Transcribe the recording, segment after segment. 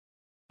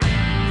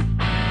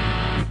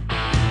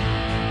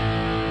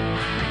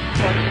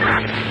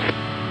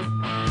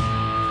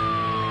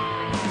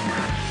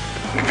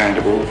kind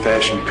of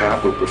old-fashioned cop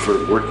who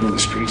preferred working the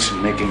streets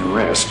and making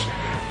arrests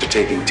to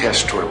taking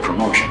tests toward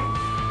promotion.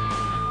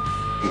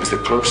 He was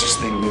the closest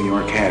thing New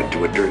York had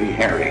to a Dirty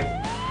Harry.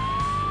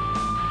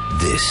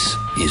 This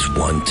is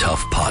One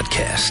Tough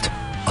Podcast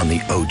on the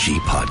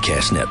OG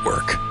Podcast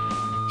Network.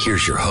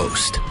 Here's your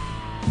host,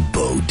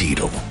 Bo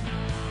Dietl.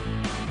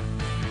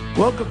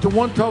 Welcome to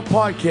One Tough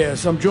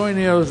Podcast. I'm joined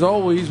here as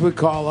always with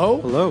Carlo.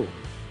 Hello.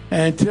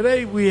 And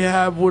today we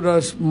have with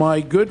us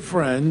my good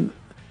friend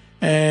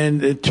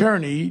and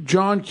attorney,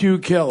 John Q.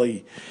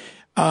 Kelly.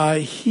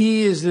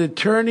 He is an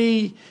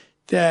attorney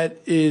that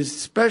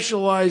is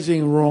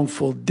specializing in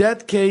wrongful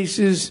death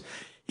cases.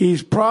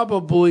 He's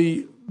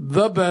probably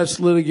the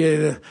best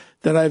litigator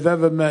that I've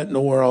ever met in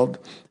the world.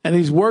 And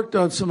he's worked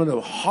on some of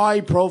the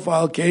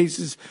high-profile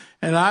cases.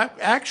 And I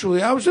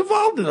was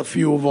involved in a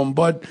few of them.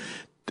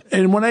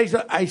 And when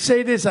I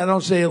say this, I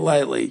don't say it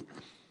lightly.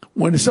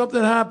 When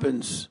something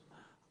happens,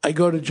 I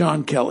go to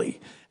John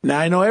Kelly. Now,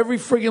 I know every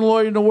freaking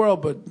lawyer in the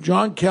world, but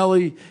John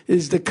Kelly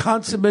is the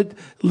consummate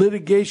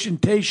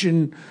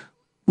litigation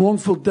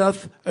wrongful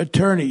death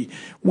attorney.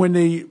 When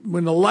the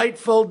light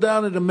fell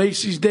down at the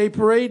Macy's Day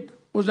Parade,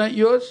 was that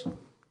yours?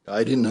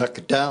 I didn't knock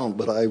it down,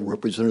 but I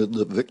represented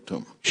the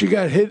victim. She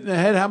got hit in the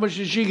head. How much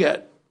did she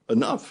get?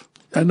 Enough.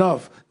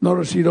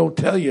 Notice he don't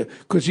tell you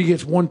because he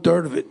gets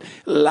 1/3 of it.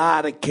 A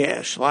lot of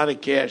cash.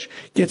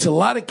 Gets a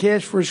lot of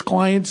cash for his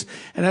clients,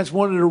 and that's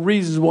one of the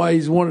reasons why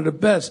he's one of the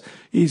best.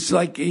 He's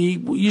like, he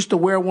used to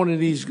wear one of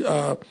these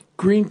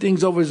green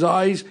things over his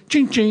eyes,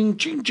 ching, ching,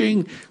 ching,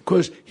 ching,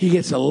 because he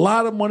gets a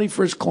lot of money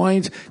for his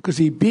clients because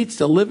he beats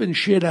the living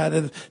shit out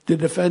of the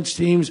defense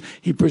teams.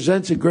 He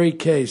presents a great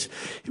case.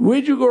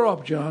 Where'd you grow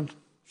up, John?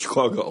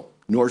 Chicago,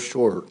 North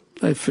Shore.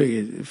 I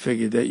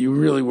figured that you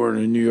really weren't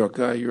a New York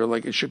guy. You were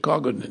like a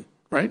Chicagoan,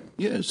 right?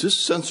 Yeah, is this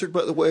censored,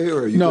 by the way, or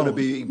are you going to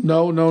be...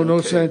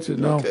 No censored,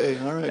 no. Okay,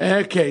 all right.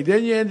 Okay,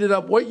 then you ended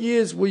up... What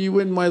years were you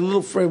in, my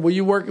little friend? Were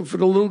you working for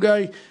the little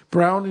guy,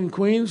 Brown in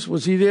Queens?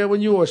 Was he there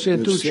when you were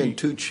Santucci?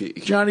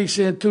 Santucci. Johnny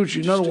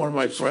Santucci, another one of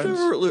my friends.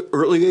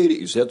 Early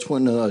 80s. That's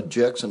when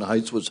Jackson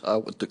Heights was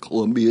hot with the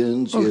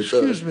Colombians. Oh,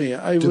 excuse me.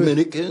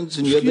 Dominicans,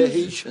 and you had the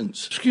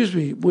Haitians. Excuse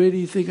me. Where do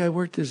you think I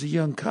worked as a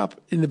young cop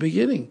in the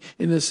beginning,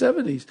 in the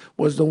 70s?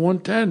 Was the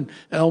 110,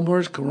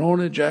 Elmhurst,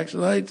 Corona,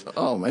 Jackson Heights?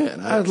 Oh, man.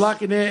 I was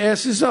locking their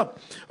asses up.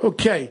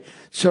 Okay.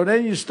 So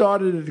then you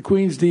started at the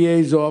Queens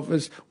DA's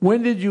office.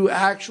 When did you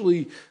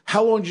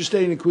how long did you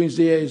stay in the Queens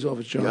DA's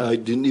office, John? Yeah, I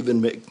didn't even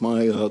make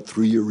my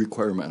 3-year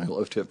requirement. I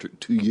left after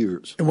 2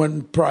 years. And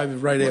went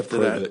private after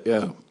that?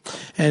 Yeah.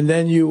 And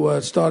then you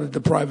started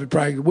the private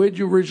practice. Where did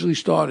you originally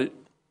start it?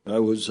 I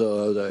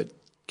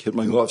had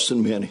my office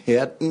in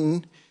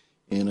Manhattan,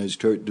 and I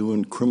started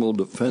doing criminal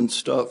defense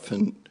stuff,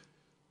 and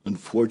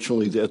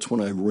unfortunately, that's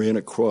when I ran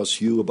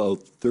across you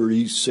about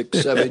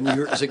 7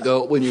 years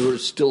ago when you were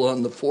still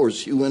on the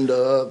force. You and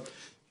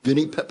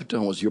Vinny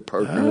Pepitone was your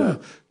partner.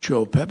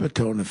 Joe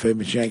Pepitone, the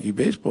famous Yankee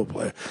baseball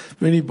player.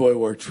 Vinny Boy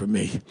worked for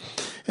me.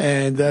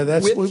 And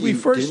that's when we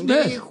first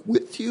met.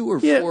 With you or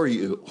for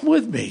you?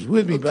 With me.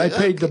 Okay, I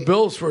paid the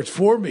bills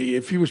for me.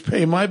 If he was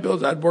paying my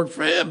bills, I'd work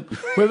for him.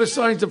 Whoever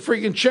signs the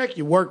freaking check,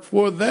 you work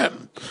for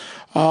them.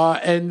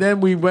 And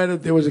then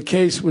there was a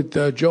case with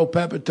Joe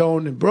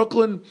Pepitone in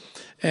Brooklyn.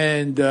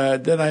 And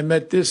then I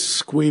met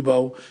this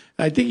squeebo.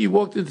 I think you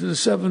walked into the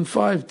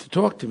 7-5 to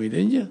talk to me,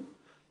 didn't you?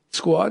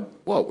 Squad?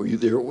 What, were you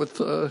there with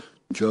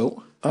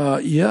Joe?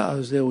 Yeah, I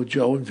was there with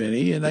Joe and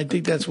Vinny, and I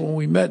think that's when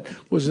we met,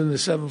 was in the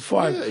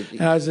 7-5. Yeah,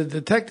 and I was a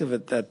detective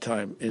at that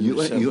time. You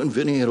and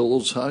Vinny had a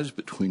little size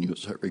between you,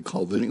 as I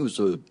recall. Vinny was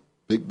a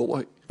big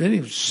boy.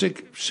 Vinny was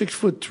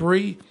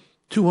 6'3",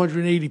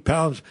 280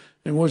 pounds,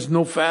 and was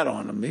no fat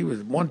on him. He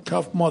was one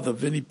tough mother.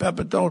 Vinny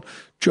Pepitone,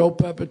 Joe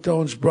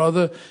Pepitone's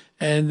brother,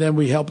 and then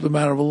we helped him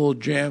out of a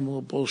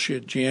little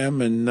bullshit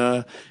jam,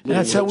 and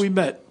that's how we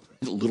met.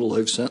 A little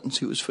life sentence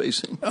he was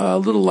facing? A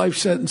little life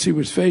sentence he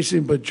was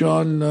facing, but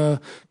John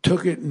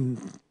took it,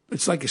 and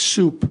it's like a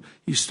soup.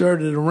 You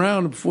stirred it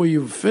around, and before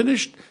you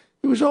finished,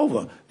 it was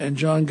over. And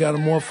John got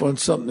him off on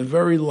something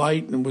very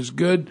light and was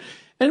good.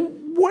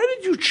 And why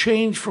did you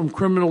change from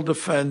criminal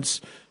defense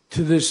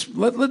to this?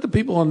 Let the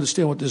people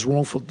understand what this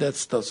wrongful death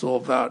stuff's all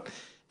about.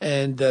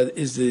 And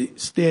is the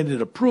standard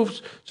of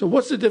proofs. So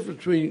what's the difference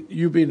between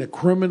you being a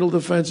criminal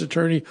defense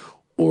attorney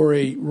or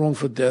a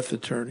wrongful death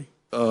attorney?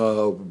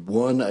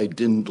 One, I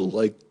didn't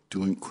like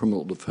doing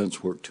criminal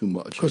defense work too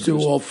much. Because they were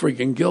all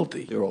freaking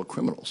guilty. They were all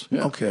criminals.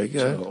 Yeah. Okay,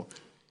 good. So,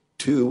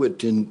 2, it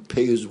didn't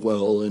pay as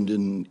well. And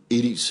in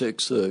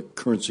 86, the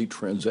currency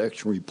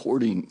transaction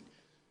reporting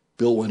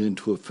bill went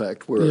into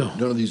effect where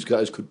none of these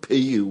guys could pay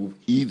you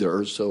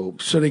either. So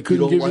they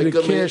couldn't give you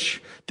the cash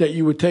that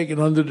you were taking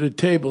under the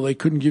table. They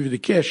couldn't give you the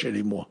cash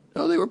anymore.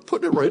 No, they were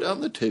putting it right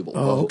on the table.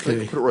 Oh, okay.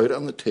 They put it right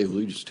on the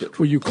table. You just had to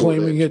Were you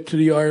claiming it to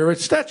the IRS?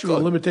 Statute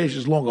of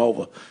limitations long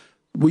over.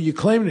 Were you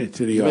claiming it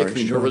to the IRS? You make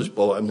me nervous,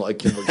 Bo. I'm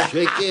like,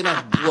 shaking,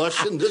 I'm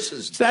blushing. This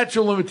is statute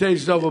of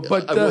limitations over.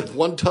 But I'm with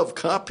one tough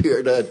cop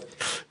here that,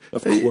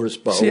 of course,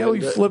 Bo. See how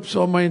he flips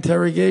on my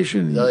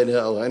interrogation? I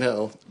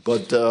know.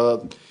 But,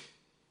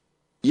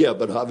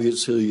 but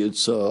obviously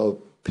it's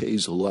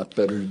pays a lot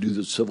better to do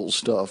the civil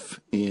stuff,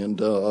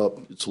 and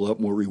it's a lot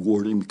more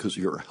rewarding because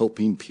you're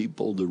helping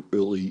people to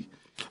really.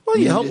 Well,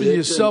 you're helping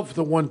yourself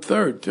to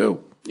 1/3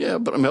 too. Yeah,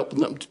 but I'm helping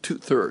them to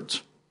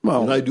 2/3.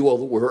 Well, and I do all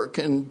the work,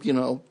 and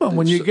Well,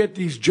 when you get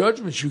these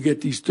judgments, you get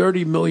these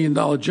 $30 million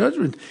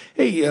judgments.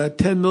 Hey,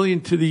 $10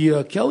 million to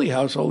the Kelly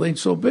household ain't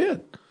so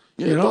bad.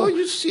 Yeah, You know, well,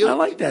 you see, I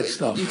like that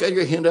stuff. You got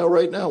your hand out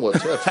right now.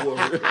 What's that for?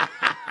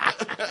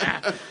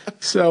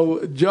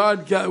 So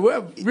John got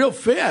real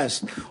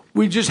fast.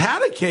 We just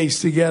had a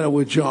case together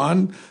with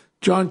John.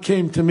 John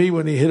came to me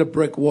when he hit a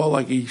brick wall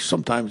like he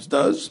sometimes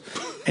does,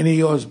 and he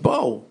goes,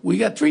 Bo, we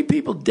got 3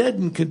 people dead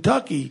in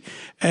Kentucky,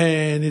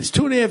 and it's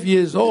 2.5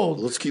 years old.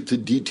 Let's keep the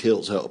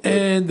details out. But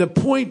And the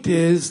point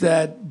is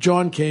that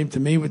John came to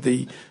me with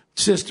the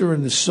sister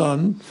and the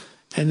son,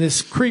 and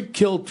this creep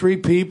killed 3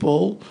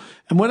 people.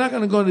 And we're not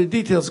going to go into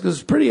details because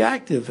it's pretty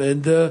active.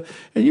 And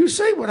you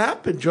say what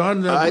happened,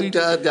 John. I'll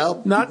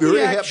not be the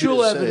very happy actual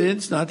to say.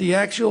 evidence, not the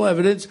actual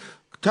evidence.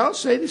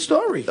 Say the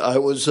story. I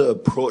was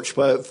approached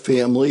by a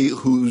family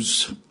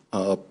whose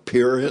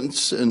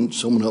parents and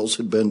someone else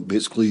had been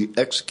basically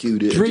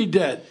executed. 3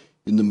 dead.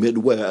 In the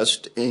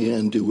Midwest,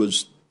 and it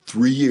was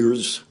 3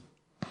 years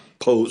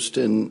post,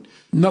 and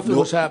Nothing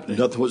was happening.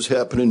 Nothing was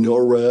happening. No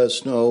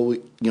arrest, no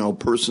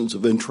persons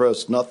of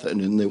interest, nothing.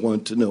 And they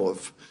wanted to know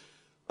if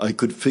I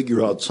could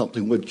figure out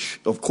something, which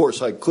of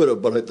course I could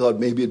have, but I thought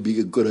maybe it'd be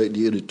a good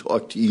idea to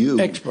talk to you,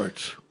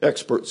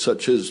 Experts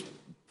such as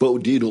Bo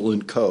Dietl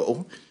and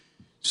Co.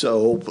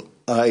 So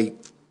I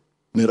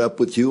met up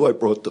with you. I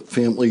brought the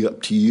family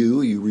up to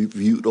you. You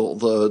reviewed all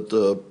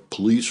the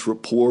police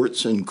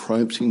reports and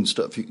crime scene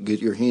stuff you could get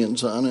your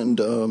hands on.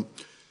 And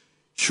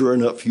sure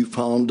enough, you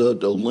found a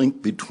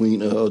link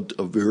between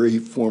a very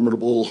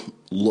formidable,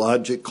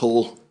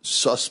 logical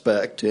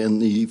suspect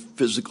and the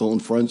physical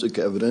and forensic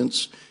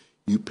evidence.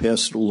 You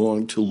passed it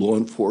along to law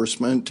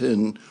enforcement,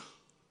 and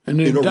an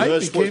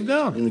indictment came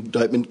down. An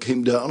indictment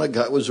came down. A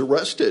guy was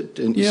arrested,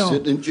 and he's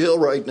sitting in jail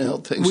right now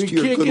thanks to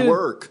your good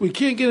work. We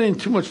can't get into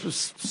too much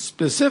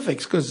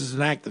specifics because it's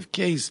an active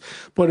case,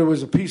 but it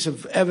was a piece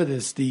of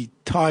evidence, the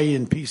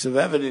tie-in piece of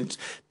evidence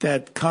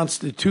that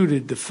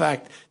constituted the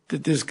fact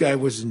that this guy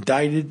was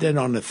indicted then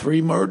on the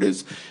 3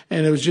 murders.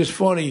 And it was just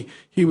funny.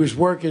 He was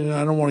working, and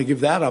I don't want to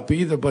give that up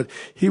either, but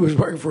he was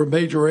working for a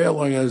major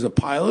airline as a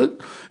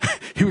pilot.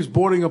 He was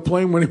boarding a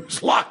plane when he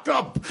was locked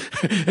up.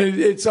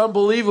 It's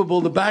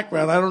unbelievable, the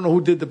background. I don't know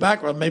who did the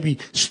background, maybe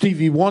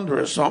Stevie Wonder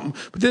or something.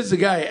 But this is a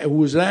guy who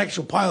was an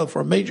actual pilot for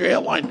a major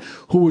airline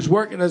who was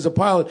working as a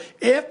pilot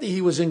after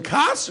he was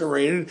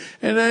incarcerated.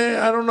 And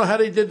I don't know how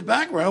they did the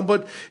background,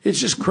 but it's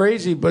just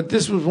crazy. But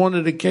this was one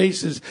of the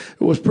cases.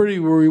 It was pretty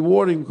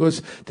rewarding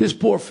because this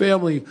poor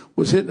family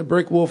was hitting a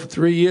brick wall for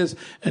 3 years.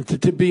 And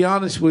to be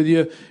honest with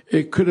you,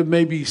 it could have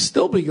maybe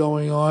still be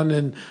going on.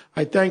 And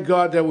I thank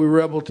God that we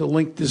were able to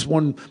link this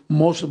one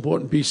most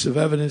important piece of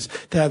evidence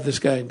to have this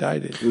guy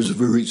indicted. It was a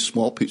very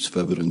small piece of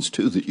evidence,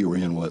 too, that you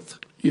ran with.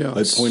 Yeah.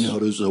 I point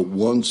out as a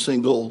one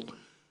single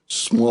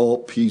small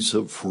piece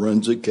of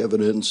forensic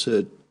evidence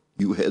that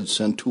you had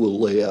sent to a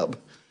lab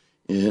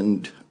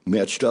and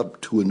matched up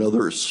to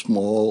another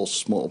small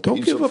piece of forensic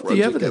Don't give up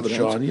the evidence,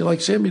 John. You're like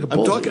Sammy the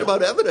Bull. I'm talking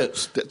about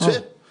evidence. That's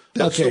it.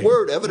 That's the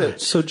word,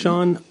 evidence. So,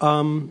 John,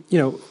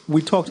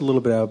 we talked a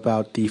little bit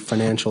about the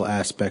financial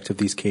aspect of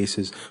these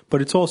cases, but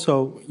it's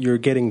also you're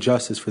getting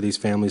justice for these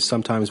families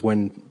sometimes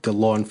when the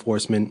law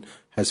enforcement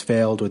has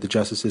failed or the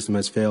justice system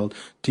has failed.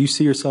 Do you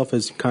see yourself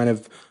as kind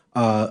of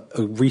a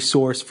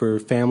resource for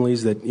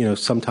families that,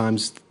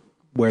 sometimes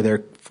where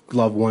their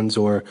loved ones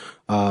or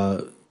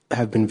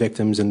have been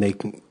victims and they,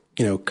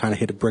 kind of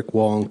hit a brick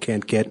wall and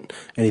can't get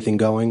anything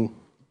going?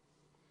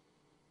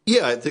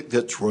 Yeah, I think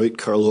that's right,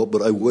 Carlo,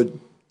 but I would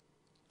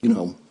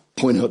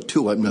point out,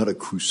 too, I'm not a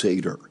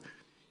crusader.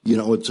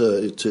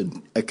 It's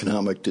an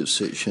economic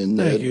decision.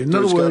 Thank you. In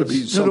other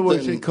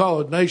words, they call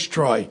it nice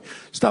try.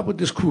 Stop with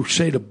this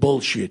crusader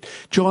bullshit.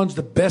 John's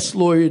the best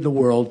lawyer in the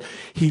world.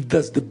 He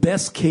does the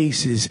best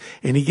cases,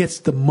 and he gets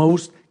the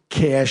most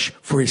cash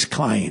for his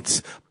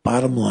clients.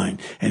 Bottom line.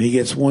 And he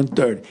gets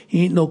 1/3.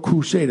 He ain't no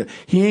crusader.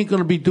 He ain't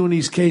going to be doing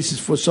these cases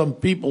for some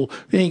people.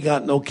 They ain't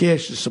got no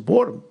cash to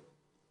support him.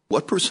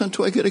 What percent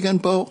do I get again,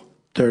 Bo?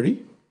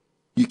 30.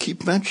 You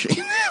keep mentioning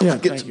that.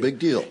 Yeah, it's a big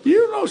deal.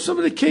 You know some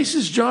of the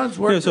cases John's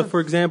working So, for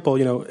example,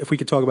 if we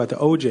could talk about the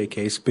O.J.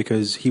 case,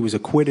 because he was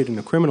acquitted in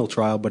a criminal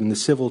trial, but in the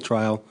civil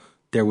trial,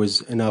 there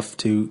was enough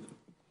to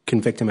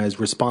convict him as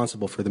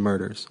responsible for the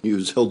murders. He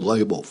was held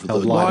liable for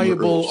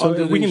liable.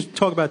 So we can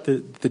talk about the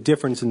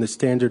difference in the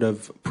standard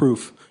of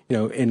proof.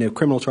 In a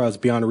criminal trial, it's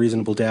beyond a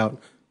reasonable doubt,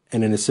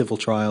 and in a civil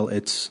trial,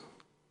 it's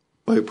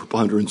by a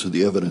preponderance of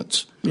the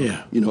evidence.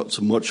 Yeah. It's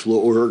a much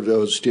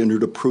lower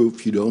standard of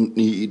proof. You don't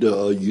need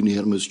a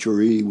unanimous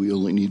jury. We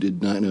only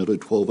needed 9 out of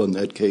 12 on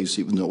that case,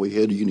 even though we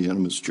had a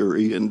unanimous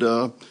jury. And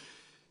I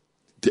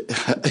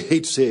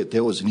hate to say it,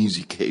 that was an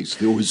easy case.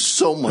 There was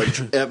so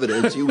much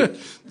evidence.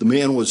 The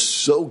man was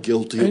so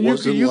guilty. And it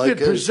wasn't you like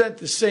could present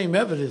the same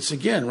evidence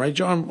again, right,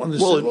 John? On the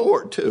well, civil? and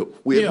more, too.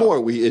 We had more.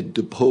 We had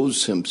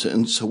deposed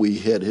Simpson, so we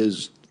had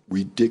his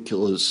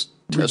ridiculous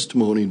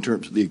testimony in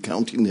terms of the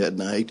accounting that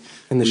night.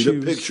 And the we had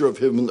shoes. a picture of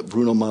him in the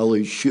Bruno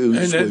Magli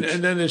shoes.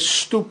 And then his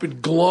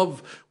stupid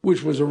glove,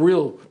 which was a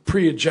real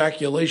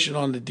pre-ejaculation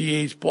on the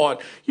DA's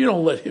part. You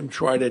don't let him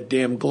try that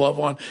damn glove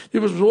on. It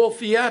was all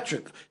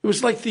theatric. It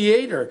was like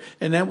theater,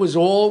 and that was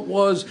all it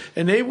was.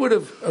 And they would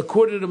have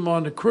acquitted him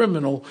on the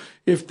criminal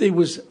if there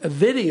was a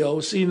video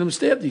seeing him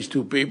stab these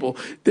two people.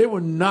 They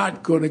were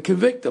not going to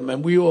convict him,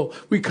 and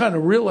we kind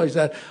of realized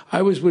that.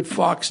 I was with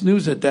Fox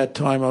News at that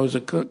time. I was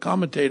a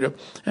commentator.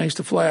 I used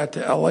to fly out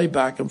to L.A.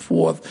 back and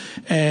forth,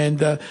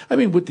 and I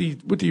mean, with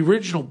the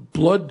original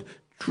blood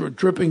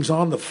drippings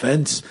on the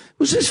fence. It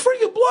was his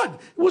freaking blood.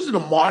 It wasn't a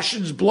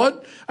Martian's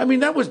blood. I mean,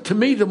 that was, to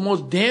me, the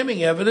most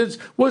damning evidence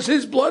was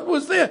his blood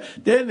was there.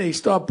 Then they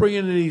start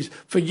bringing in these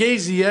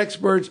Fugazi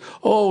experts.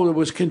 Oh, it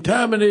was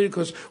contaminated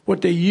because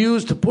what they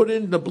used to put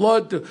in the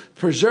blood to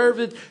preserve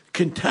it,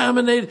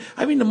 contaminated.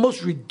 I mean, the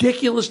most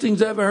ridiculous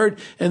things I ever heard.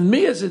 And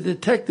me as a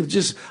detective,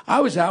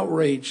 I was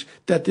outraged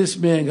that this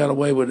man got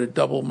away with a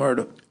double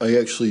murder. I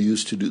actually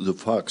used to do the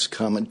Fox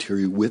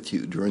commentary with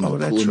you during the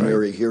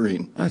preliminary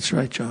hearing. That's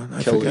right, John.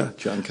 I forgot.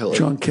 John Kelly.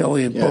 John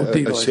Kelly and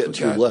Bodito. I sat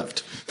to your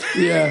left.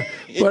 Yeah,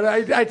 but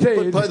I tell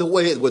you. But by the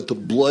way, with the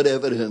blood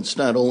evidence,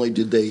 not only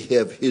did they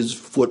have his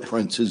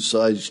footprints, his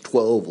size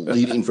 12,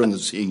 leading from the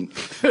scene,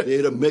 they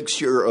had a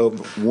mixture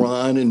of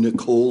Ron and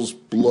Nicole's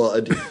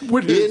blood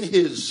in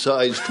his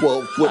size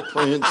 12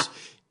 footprints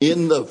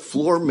in the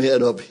floor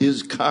mat of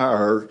his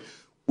car,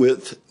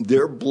 with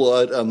their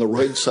blood on the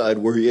right side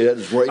where he had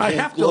his right hand.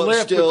 I have to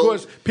laugh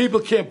because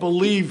people can't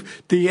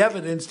believe the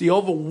evidence, the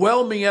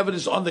overwhelming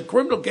evidence on the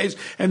criminal case.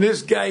 And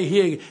this guy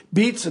here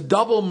beats a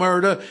double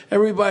murder.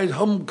 Everybody's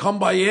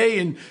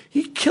kumbaya, and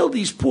he killed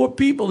these poor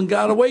people and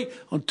got away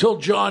until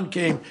John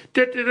came.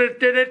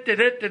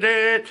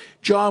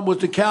 John was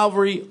the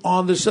cavalry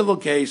on the civil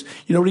case.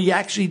 You know what he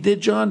actually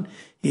did, John?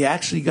 He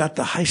actually got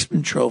the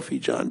Heisman Trophy,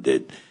 John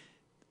did.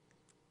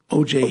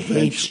 O.J.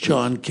 hates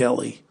John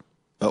Kelly.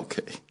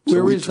 Okay.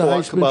 Where is the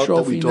Heisman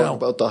Trophy now? We talk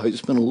about the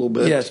Heisman a little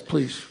bit? Yes,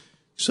 please.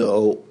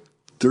 So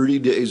 30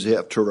 days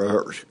after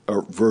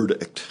our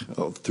verdict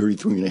of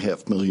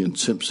 $33.5 million,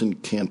 Simpson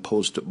can't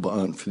post a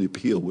bond for the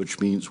appeal,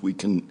 which means we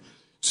can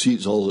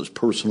seize all his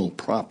personal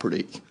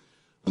property.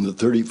 On the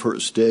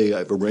 31st day,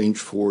 I've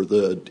arranged for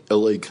the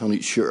L.A. County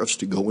sheriffs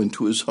to go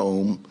into his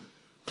home.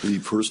 We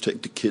first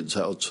take the kids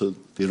out so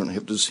they don't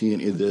have to see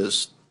any of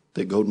this.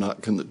 They go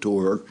knock on the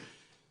door.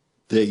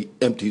 They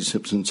empty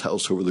Simpson's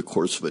house over the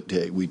course of a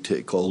day. We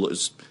take all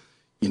his,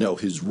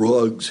 his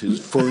rugs, his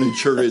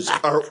furniture, his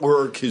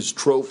artwork, his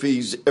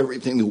trophies,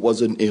 everything that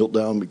wasn't nailed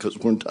down because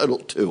we're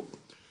entitled to.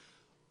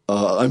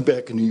 I'm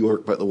back in New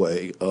York, by the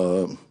way.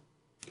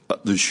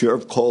 The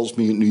sheriff calls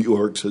me in New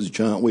York, says,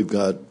 John, we've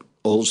got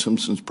all of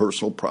Simpson's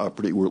personal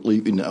property. We're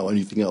leaving now.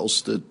 Anything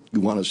else that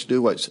you want us to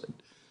do? I said,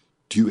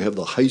 do you have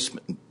the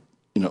Heisman?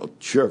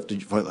 Sheriff,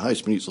 did you find the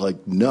Heisman? He's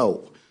like,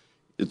 no.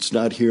 It's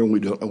not here, and we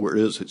don't know where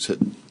it is. I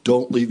said,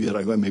 don't leave yet.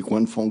 I'm going to make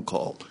one phone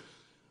call.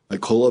 I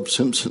call up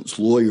Simpson's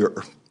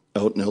lawyer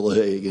out in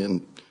L.A.,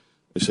 and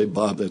I say,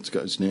 Bob, that's the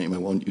guy's name. I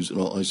won't use it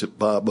all. I said,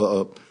 Bob,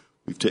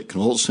 we've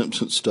taken all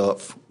Simpson's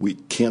stuff. We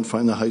can't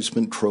find the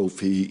Heisman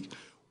Trophy.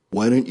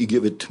 Why don't you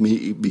give it to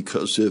me?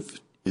 Because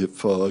if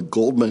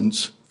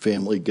Goldman's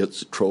family gets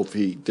the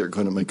trophy, they're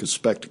going to make a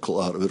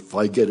spectacle out of it. If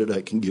I get it,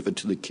 I can give it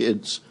to the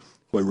kids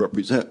who I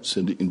represent,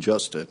 Cindy and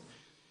Justin.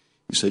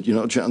 He said,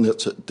 John,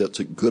 that's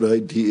a good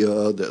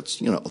idea.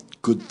 That's,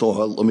 good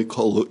thought. Let me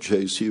call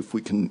O.J., see if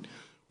we can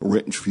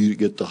arrange for you to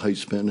get the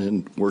Heisman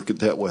and work it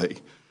that way.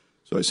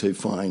 So I say,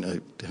 fine. I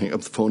hang up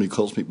the phone. He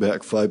calls me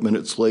back 5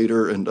 minutes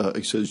later, and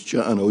he says,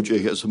 John, O.J.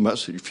 has a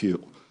message for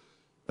you.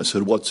 I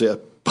said, what's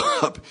that,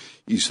 Bob?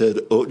 He said,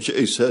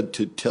 O.J. said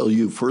to tell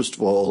you, first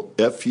of all,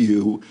 F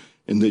you,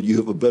 and that you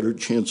have a better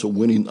chance of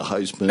winning the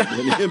Heisman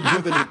than him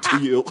giving it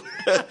to you.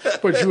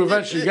 But you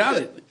eventually got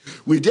it.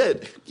 We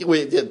did.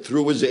 We did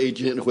through his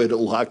agent who had it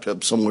locked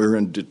up somewhere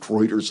in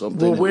Detroit or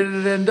something. Well, where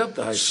did it end up,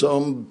 the Heisman?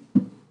 Some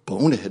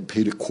bonehead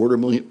paid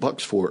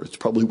 $250,000 for it. It's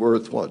probably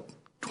worth, what,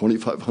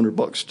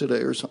 $2,500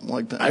 today or something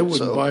like that. I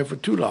wouldn't buy it for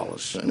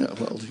 $2. I know.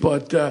 Well,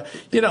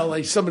 but,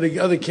 like some of the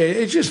other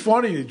cases, it's just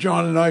funny that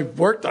John and I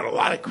worked on a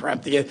lot of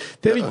crap together.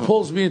 Then he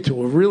pulls me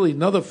into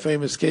another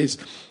famous case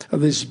of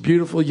this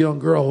beautiful young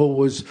girl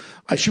who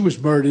she was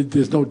murdered,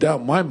 there's no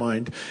doubt in my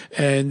mind.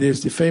 And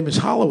there's the famous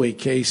Holloway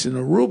case in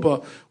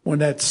Aruba when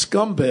that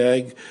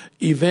scumbag,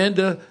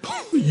 Evander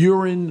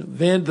Urine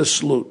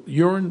Vandersloot.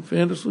 Urine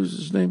Vandersloot is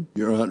his name?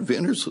 Urine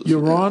Vandersloot.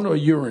 Urine or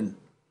Urine?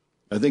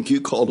 I think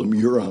you called him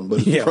Huron,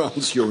 but it's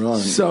pronounced Huron.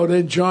 So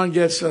then John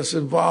gets us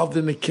involved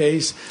in the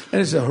case, and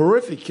it's a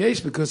horrific case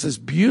because this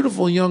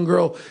beautiful young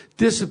girl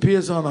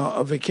disappears on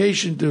a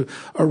vacation to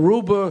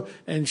Aruba,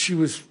 and she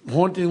was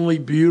hauntingly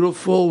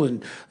beautiful,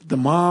 and the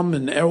mom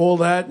and all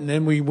that, and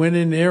then we went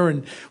in there,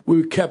 and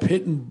we kept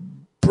hitting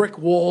brick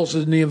walls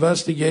in the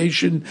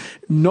investigation,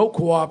 no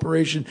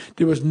cooperation.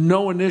 There was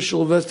no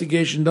initial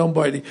investigation done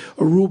by the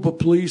Aruba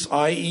police,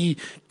 i.e.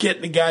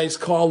 getting the guy's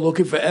car,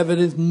 looking for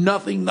evidence,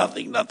 nothing.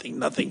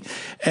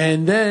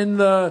 And then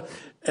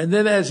And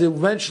then as it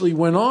eventually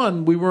went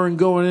on, we weren't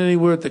going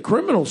anywhere at the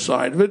criminal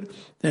side of it.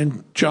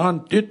 And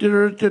John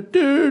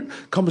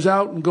comes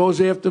out and goes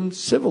after him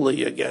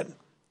civilly again.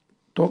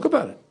 Talk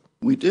about it.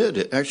 We did.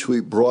 It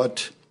actually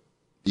brought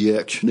the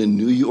action in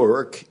New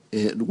York,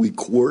 and we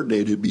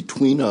coordinated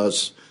between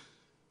us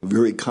a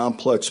very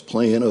complex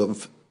plan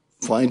of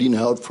finding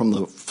out from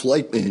the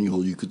flight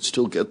manual, you could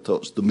still get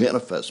those, the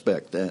manifest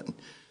back then,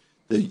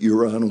 that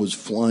Euron was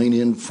flying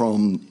in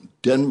from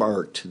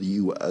Denmark to the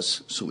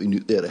U.S., so we knew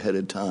that ahead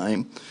of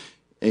time,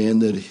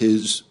 and that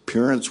his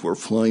parents were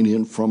flying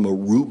in from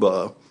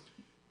Aruba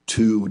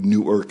to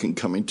Newark and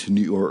coming to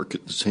New York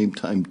at the same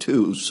time,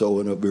 too. So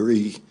in a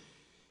very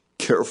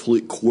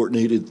carefully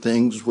coordinated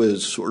things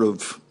with sort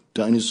of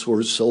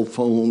dinosaur cell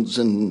phones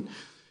and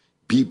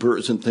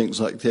beepers and things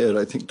like that,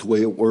 I think the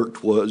way it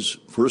worked was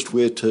first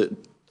we had to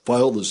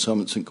file the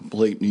summons and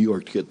complaint in New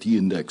York to get the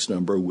index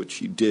number, which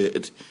you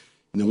did.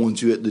 And then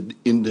once you had the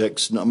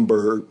index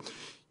number,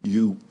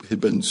 you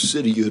had been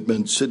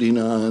sitting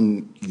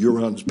on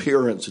Euron's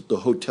parents at the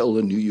hotel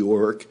in New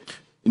York,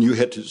 and you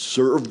had to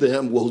serve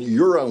them while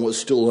Euron was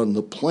still on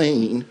the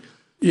plane.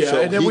 Yeah,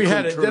 so and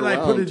then I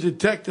put a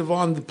detective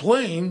on the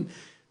plane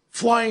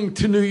flying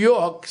to New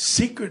York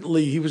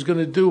secretly. He was going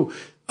to do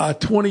a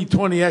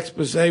 2020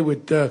 expose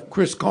with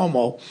Chris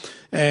Cuomo.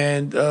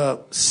 And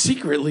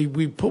secretly,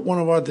 we put one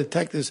of our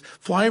detectives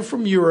flying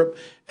from Europe,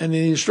 and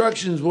the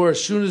instructions were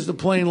as soon as the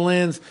plane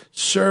lands,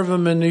 serve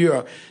him in New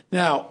York.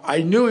 Now,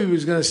 I knew he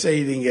was going to say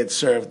he didn't get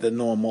served the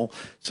normal.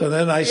 So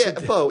then I said...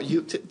 Yeah, Bo,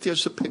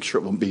 there's a picture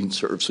of him being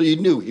served, so you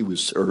knew he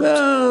was served.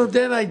 No,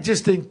 then I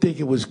just didn't think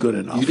it was good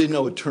enough. You didn't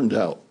know it turned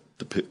out,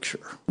 the picture.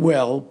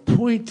 Well,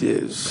 point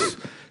is...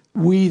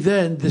 We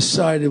then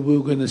decided we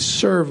were going to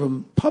serve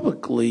him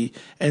publicly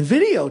and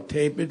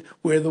videotape it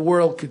where the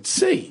world could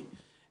see.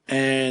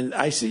 And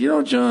I said,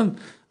 John,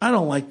 I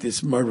don't like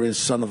this murderous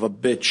son of a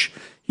bitch.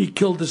 He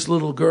killed this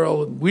little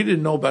girl. We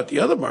didn't know about the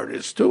other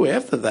murders, too,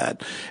 after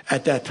that.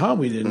 At that time,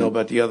 we didn't know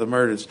about the other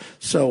murders.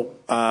 So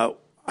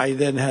I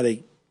then had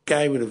a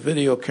guy with a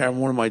video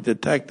camera, one of my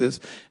detectives.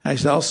 And I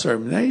said, I'll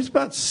serve him. Now, he's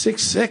about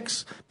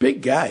 6'6",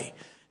 big guy.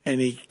 And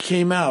he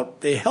came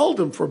out. They held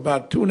him for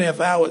about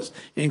 2.5 hours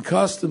in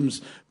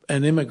customs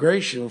and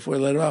immigration before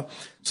they let him out.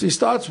 So he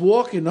starts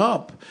walking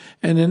up,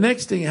 and the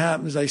next thing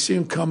happens, I see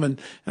him coming,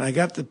 and I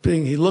got the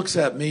thing. He looks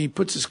at me, he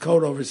puts his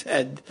coat over his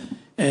head,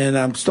 and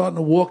I'm starting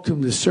to walk to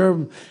him to serve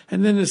him.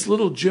 And then this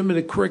little Jimmy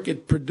the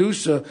Cricket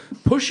producer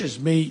pushes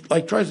me,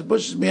 tries to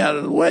push me out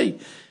of the way,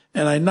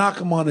 and I knock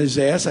him on his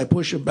ass. I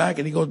push him back,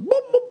 and he goes, boom,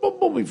 boom, boom,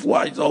 boom. He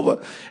flies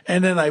over,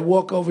 and then I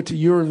walk over to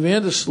Euron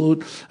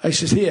Vandersloot. I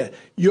says, here,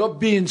 you're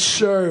being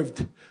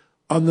served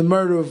on the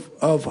murder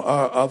of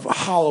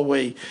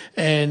Holloway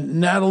and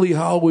Natalie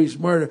Holloway's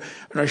murder.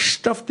 And I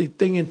stuffed the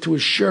thing into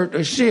his shirt.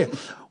 I said,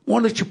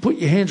 why don't you put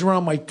your hands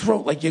around my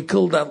throat like you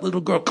killed that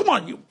little girl? Come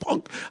on, you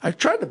punk. I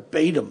tried to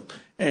bait him,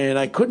 and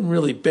I couldn't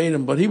really bait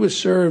him, but he was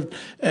served,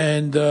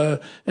 and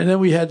then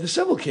we had the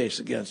civil case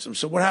against him.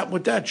 So what happened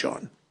with that,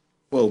 John?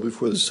 Well,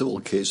 before the civil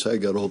case, I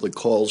got all the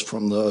calls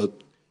from the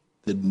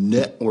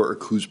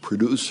network whose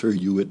producer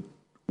you had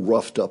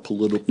roughed up a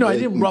little bit. No, I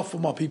didn't rough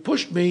him up. He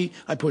pushed me.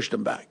 I pushed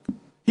him back.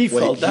 He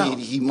fell down.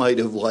 He might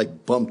have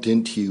bumped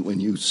into you when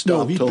you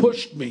stopped him. No, he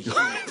pushed me,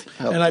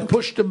 and I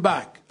pushed him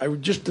back. I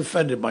just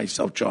defended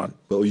myself, John.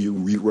 Well, you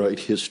rewrite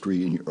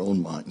history in your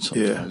own mind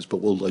sometimes, but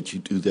we'll let you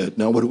do that.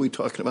 Now, what are we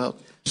talking about?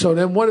 So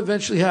then what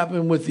eventually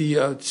happened with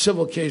the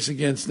civil case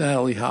against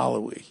Natalie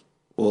Holloway?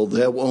 Well,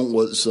 that one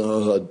was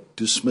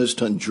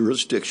dismissed on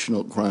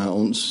jurisdictional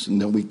grounds, and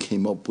then we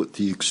came up with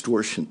the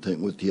extortion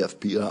thing with the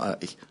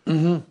FBI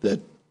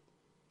that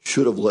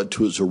should have led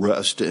to his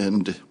arrest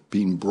and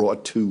being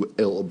brought to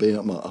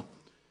Alabama.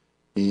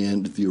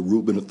 And the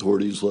Aruban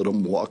authorities let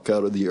him walk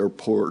out of the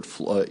airport,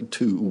 fly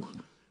to, I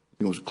think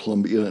it was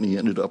Columbia, and he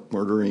ended up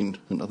murdering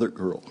another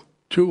girl.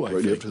 Two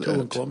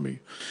in Columbia.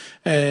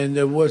 And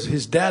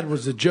his dad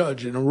was the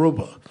judge in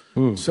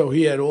Aruba. So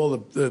he had all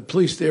the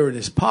police there in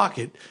his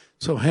pocket.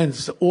 So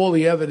hence all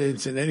the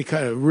evidence and any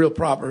kind of real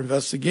proper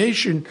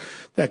investigation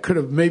that could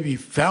have maybe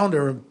found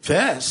her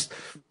fast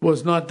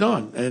was not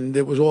done. And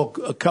it was all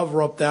a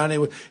cover-up down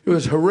there. It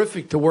was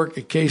horrific to work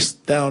a case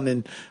down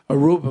in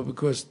Aruba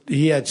because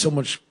he had so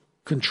much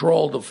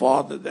control, the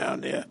father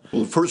down there.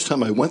 Well, the first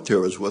time I went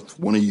there was with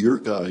one of your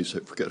guys.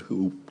 I forget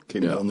who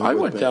came down there. I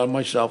went down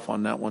myself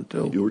on that one,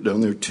 too. You were down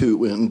there,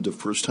 too. And the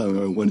first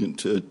time I went in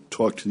to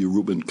talk to the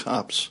Aruban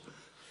cops,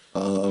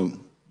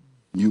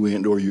 you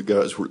and or you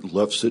guys were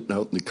left sitting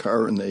out in the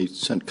car, and they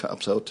sent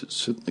cops out to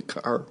sit in the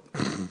car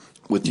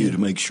with you to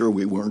make sure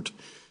we weren't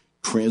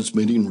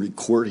transmitting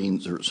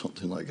recordings or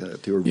something like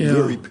that. They were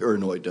very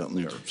paranoid down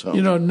there. So.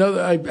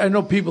 I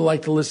know people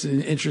like to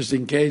listen to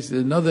interesting cases.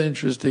 Another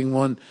interesting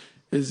one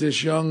is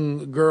this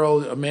young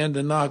girl,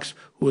 Amanda Knox,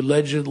 who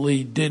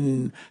allegedly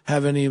didn't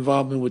have any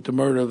involvement with the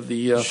murder of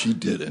the... She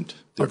didn't.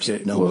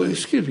 Okay. No way.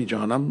 Excuse me,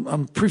 John.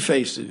 I'm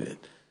prefacing it.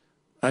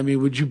 I mean,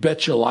 would you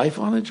bet your life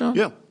on it, John?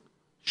 Yeah.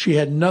 She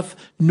had no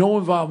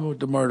involvement with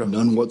the murder.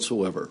 None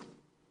whatsoever.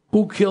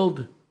 Who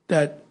killed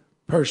that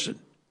person?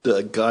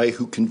 the guy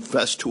who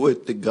confessed to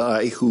it, the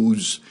guy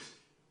whose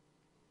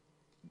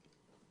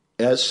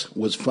S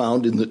was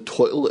found in the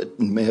toilet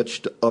and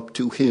matched up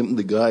to him,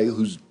 the guy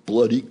whose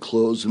bloody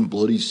clothes and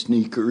bloody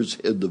sneakers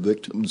had the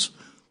victim's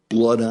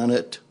blood on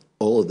it,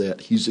 all of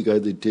that. He's the guy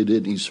that did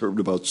it. He served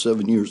about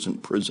 7 years in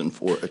prison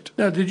for it.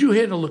 Now, did you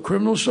handle the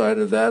criminal side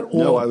of that?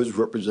 Or No, I was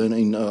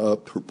representing her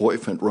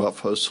boyfriend,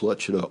 Rafa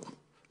Slecito.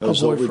 her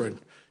boyfriend.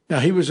 Now,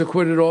 he was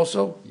acquitted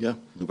also? Yeah.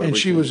 And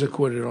she was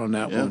acquitted on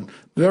that one.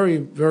 Very,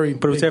 very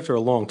But it was big. after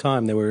a long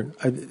time. They were.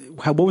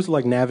 What was it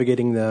like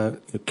navigating the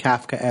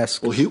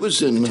Kafka-esque? Well, he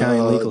was in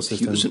Italian legal he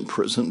system. was in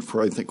prison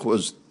for, I think it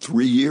was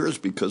 3 years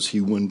because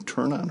he wouldn't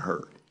turn on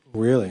her.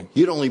 Really?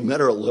 He'd only met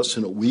her less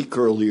than a week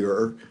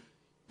earlier.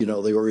 You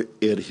know, they were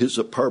at his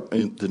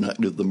apartment the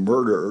night of the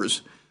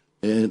murders,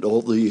 and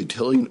all the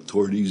Italian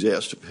authorities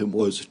asked of him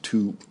was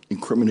to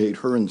incriminate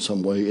her in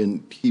some way,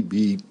 and he'd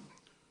be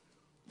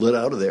let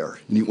out of there.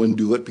 And he wouldn't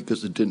do it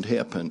because it didn't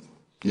happen.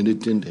 And it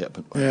didn't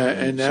happen. Yeah,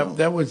 and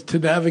that was to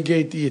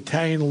navigate the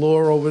Italian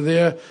law over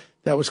there.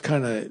 That was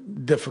kind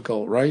of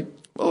difficult, right?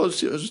 Well,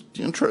 it was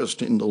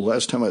interesting. The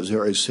last time I was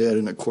there, I sat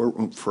in a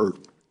courtroom for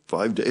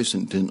 5 days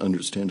and didn't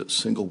understand a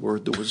single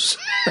word that was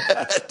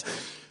said.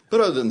 But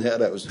other than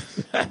that, I was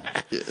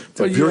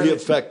very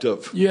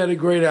effective. You had a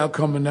great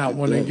outcome in that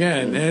one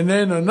again. And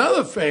then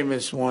another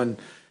famous one,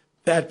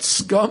 that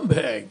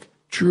scumbag,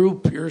 Drew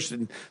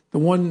Pearson, the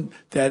one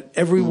that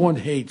everyone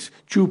hates,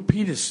 Drew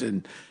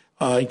Peterson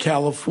in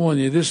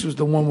California. This was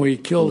the one where he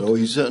killed. No,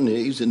 he's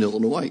in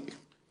Illinois.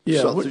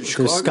 Yeah, South of There's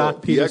Chicago.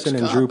 Scott Peterson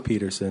and ex-cop. Drew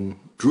Peterson.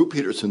 Drew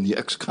Peterson, the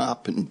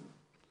ex-cop, and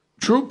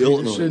Drew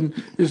Illinois.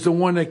 Peterson is the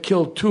one that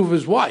killed two of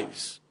his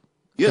wives.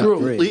 yeah,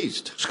 Drew. at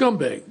least.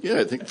 Scumbag.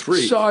 Yeah, I think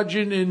 3.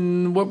 Sergeant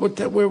in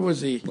where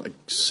was he? Like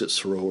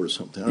Cicero or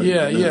something. I don't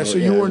Yeah, even know. yeah. So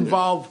you were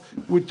involved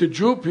with the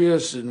Drew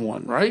Peterson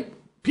one, right?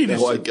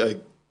 Peterson. No, I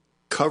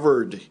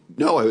covered.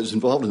 No, I was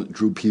involved in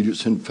Drew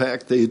Peterson. In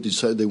fact, they had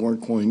decided they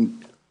weren't going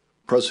to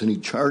press any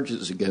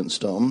charges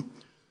against him.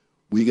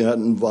 We got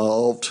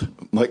involved.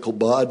 Michael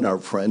Bodden, our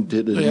friend,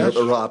 did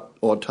another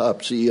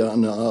autopsy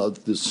on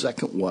the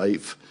second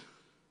wife,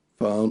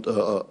 found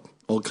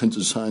all kinds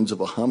of signs of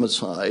a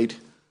homicide,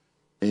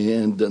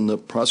 and then the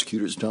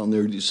prosecutors down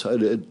there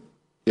decided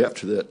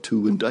after that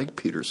to indict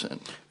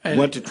Peterson.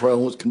 Went to trial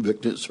and was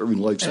convicted of serving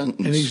life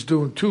sentence. And he's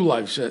doing 2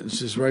 life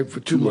sentences, right, for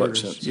 2 2 life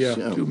murders. sentences, Yeah,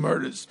 yeah. 2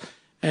 murders.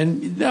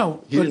 And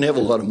no, He didn't have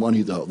a lot of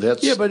money, though.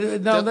 That's yeah,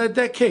 but now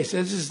that case,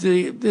 this is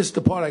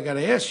the part I got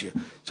to ask you.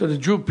 So the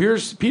Drew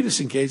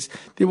Peterson case,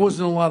 there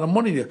wasn't a lot of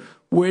money there.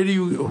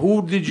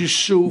 Who did you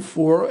sue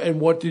for, and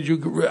what did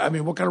you? I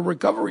mean, what kind of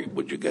recovery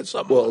would you get?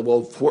 Something?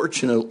 Well,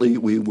 fortunately,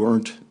 we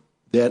weren't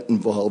that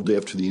involved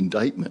after the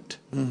indictment.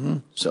 Mm-hmm.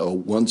 So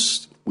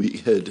once we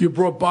had you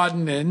brought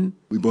Bodden in.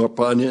 We brought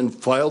Bodden in,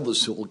 filed the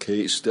civil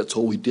case. That's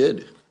all we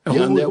did. And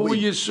Beyond that, who were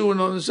you suing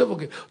on the civil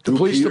case? The Drew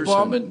police Peterson.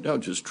 department? No,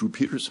 just Drew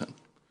Peterson.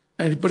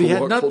 But he had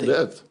wrongful nothing.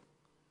 death.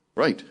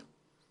 Right.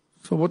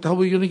 So what the hell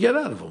were you going to get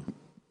out of him?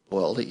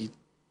 Well, he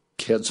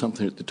had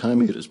something at the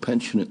time. He had his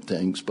pension and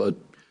things, but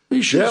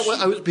You should.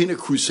 I was being a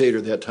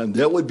crusader that time.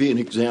 That would be an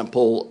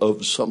example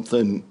of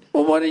something.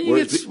 Well, why didn't you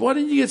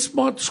get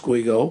smart,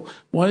 Squigo?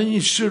 Why didn't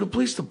you sue the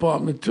police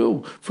department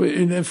too for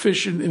an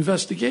efficient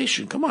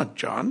investigation? Come on,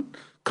 John.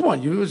 Come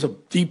on, you was a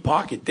deep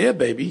pocket there,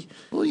 baby.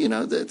 Well, you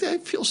know, I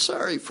feel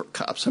sorry for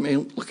cops. I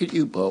mean, look at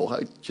you, Bo.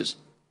 I just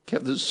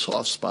have this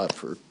soft spot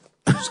for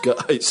these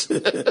guys.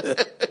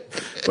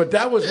 But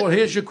that was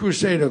here's your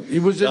crusader. He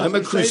was in I'm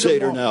a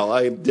crusader mode. now.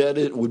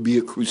 It would be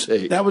a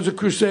crusade. That was a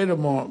crusader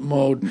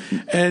mode,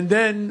 and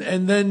then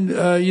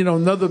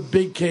another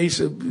big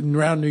case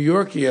around New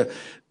York here,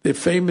 the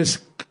famous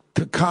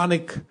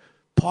Taconic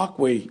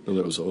Parkway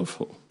That was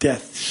awful.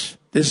 deaths.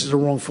 This is a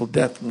wrongful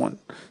death one.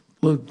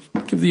 Look,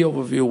 give the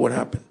overview of what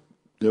happened.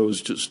 There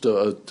was just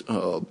a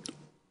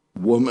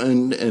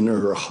woman and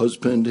her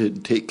husband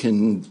had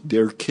taken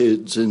their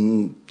kids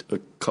and a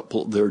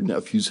couple of their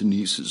nephews and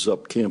nieces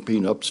up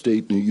camping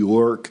upstate New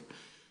York.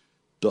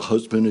 The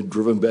husband had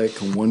driven back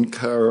in one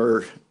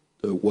car.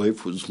 The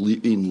wife was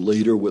leaving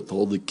later with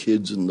all the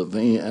kids in the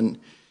van.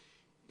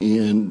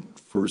 And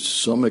for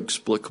some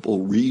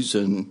explicable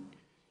reason,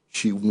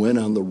 she went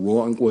on the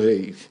wrong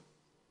way.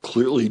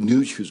 Clearly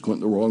knew she was going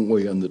the wrong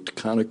way on the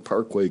Taconic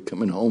Parkway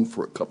coming home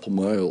for a couple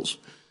miles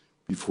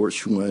before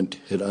she went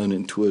head on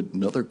into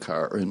another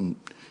car, and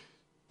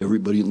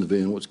everybody in the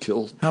van was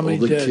killed. How many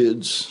all the dead?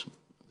 kids,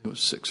 it was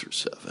 6 or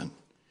 7.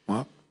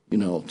 Wow. You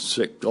know,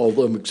 sick. All of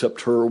them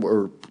except her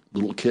were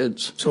little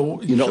kids. So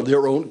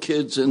their own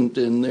kids and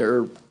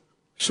their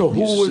So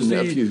nieces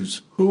and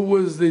nephews. who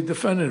was the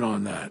defendant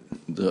on that?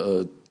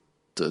 The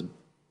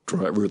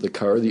driver of the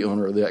car, the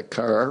owner of that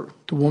car.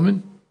 The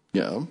woman?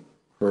 Yeah.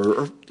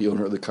 Her, the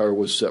owner of the car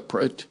was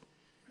separate,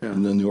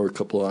 and then there were a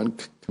couple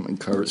oncoming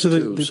cars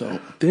too. The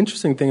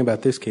interesting thing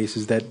about this case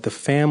is that the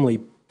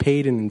family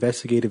paid an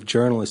investigative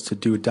journalist to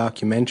do a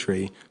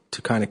documentary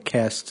to kind of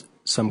cast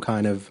some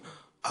kind of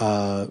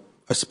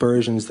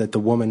aspersions that the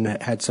woman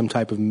had some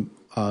type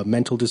of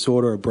mental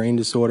disorder or brain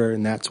disorder,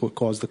 and that's what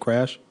caused the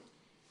crash.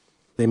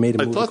 They made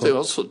a I movie thought they called-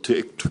 also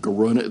took a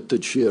run at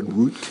that she had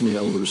root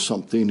canal or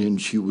something,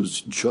 and she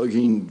was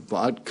chugging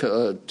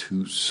vodka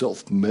to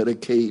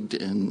self-medicate,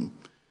 and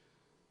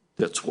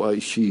that's why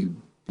she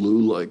blew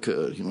like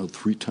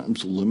 3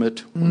 times the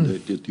limit when they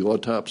did the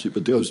autopsy.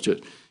 But there was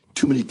just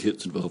too many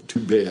kids involved. Too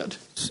bad.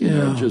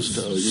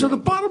 So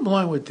the bottom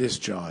line with this,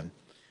 John,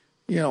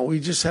 we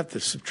just have to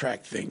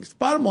subtract things. The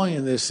bottom line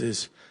in this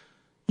is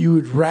you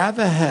would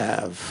rather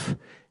have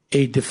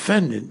a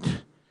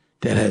defendant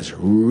that has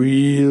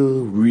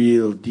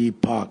real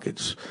deep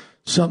pockets,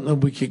 something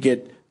that we could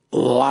get a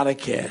lot of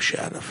cash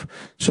out of.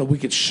 So we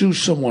could sue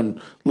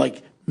someone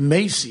like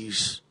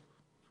Macy's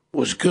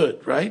was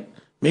good, right?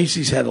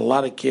 Macy's had a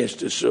lot of cash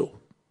to sue.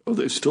 Well,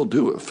 they still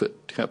do if it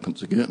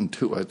happens again,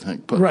 too, I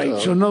think. But, right.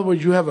 So in other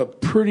words, you have a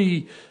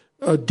pretty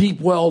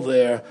deep well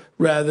there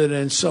rather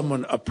than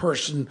a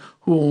person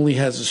who only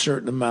has a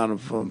certain amount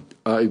of.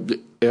 I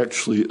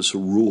actually, as a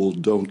rule,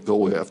 don't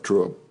go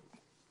after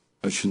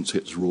I shouldn't say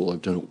it's a rule.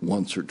 I've done it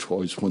once or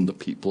twice when the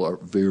people are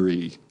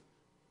very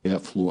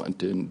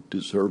affluent and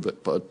deserve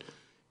it. But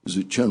as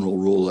a general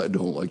rule, I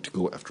don't like to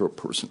go after a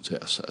person's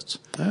assets.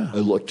 I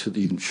look to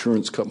the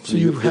insurance company. So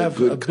you have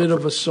a bit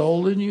of a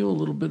soul in you, a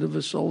little bit of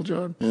a soul,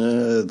 John?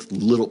 A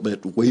little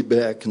bit. Way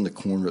back in the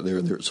corner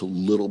there's a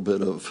little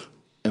bit of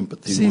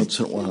empathy once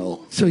in a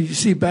while. So you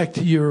see, back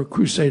to your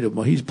Crusader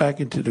mode. He's back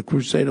into the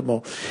Crusader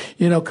mode.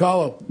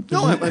 Carlo.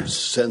 No, I'm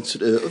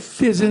sensitive.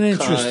 There's an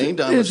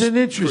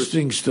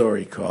interesting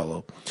story,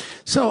 Carlo.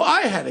 So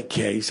I had a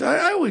case.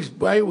 I always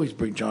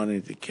bring John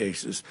into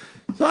cases.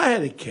 So I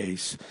had a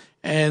case,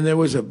 and there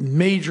was a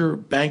major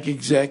bank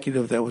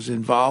executive that was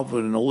involved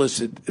with an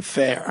illicit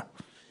affair.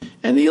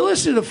 And the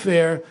illicit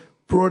affair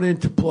brought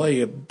into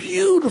play a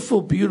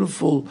beautiful,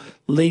 beautiful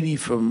lady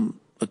from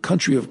a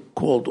country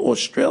called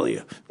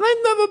Australia. And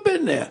I've never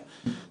been there.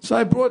 So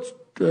I brought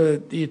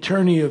the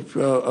attorney of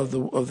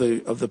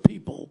the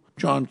people,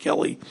 John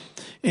Kelly,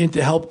 in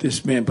to help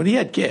this man. But he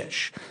had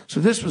cash. So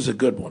this was a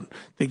good one.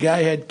 The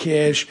guy had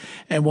cash,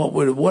 and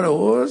what it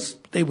was,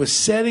 they were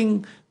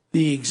setting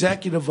the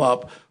executive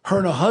up. Her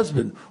and her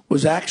husband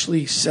was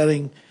actually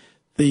setting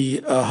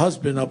the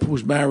husband up, who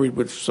was married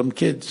with some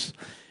kids,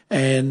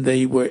 and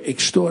they were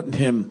extorting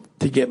him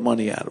to get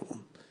money out of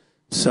him.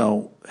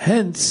 So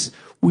hence,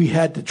 we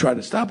had to try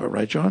to stop it,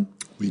 right, John?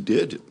 We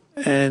did.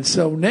 And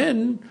so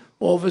then,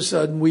 all of a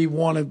sudden, we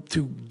wanted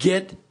to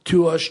get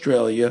to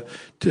Australia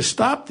to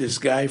stop this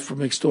guy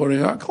from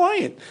extorting our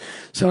client.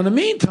 So in the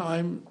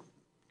meantime,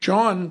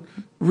 John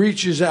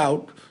reaches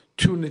out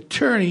to an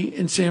attorney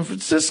in San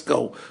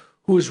Francisco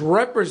who is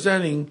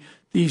representing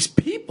these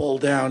people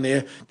down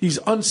there, these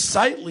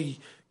unsightly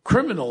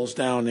criminals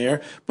down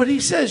there. But he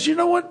says, you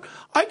know what?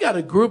 I got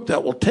a group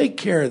that will take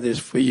care of this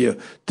for you,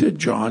 to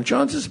John.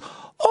 John says,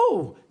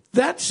 oh,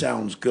 that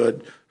sounds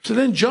good. So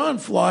then John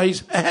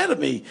flies ahead of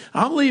me.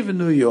 I'm leaving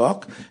New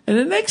York. And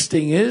the next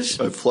thing is,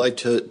 I fly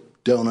to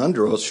down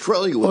under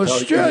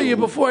Australia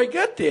before I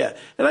get there.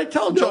 And I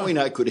tell John, knowing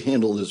I could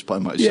handle this by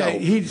myself. Yeah,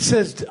 he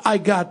says, I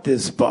got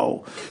this,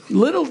 Bo.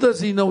 Little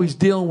does he know he's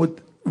dealing with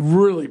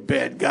really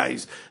bad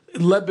guys.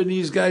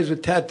 Lebanese guys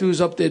with tattoos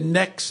up their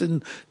necks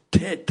and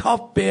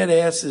tough, bad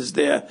asses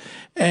there.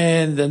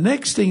 And the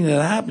next thing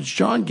that happens,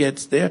 John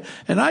gets there,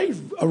 and I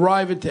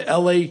arrive into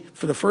L.A.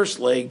 for the first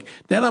leg.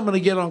 Then I'm going to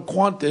get on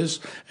Qantas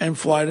and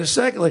fly the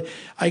second leg.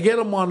 I get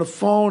him on the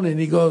phone, and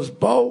he goes,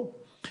 Bo,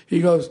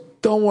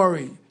 don't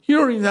worry. You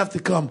don't even have to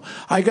come.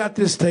 I got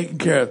this taken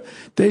care of.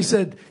 They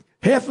said,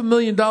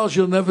 $500,000,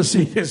 you'll never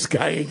see this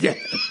guy again.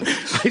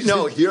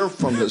 No, hear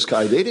from this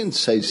guy. They didn't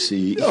say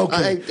see.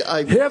 Okay.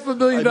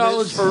 $500,000. I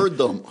misheard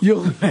them.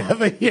 You'll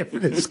never hear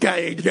from this guy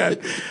again.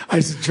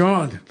 I said,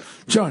 John,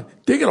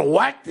 they're going to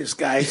whack this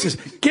guy. He says,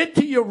 get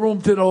to your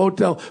room to the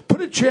hotel.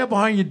 Put a chair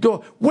behind your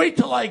door. Wait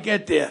till I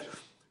get there.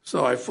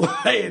 So I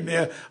fly in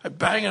there. I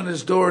bang on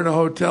his door in the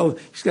hotel.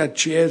 He's got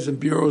chairs and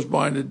bureaus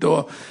behind the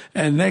door.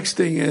 And next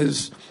thing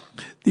is,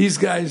 these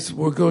guys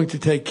were going to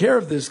take care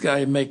of this guy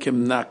and make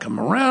him not come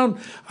around.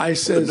 I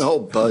said, no,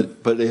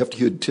 but after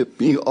you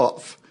tipped me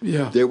off,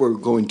 they were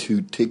going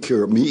to take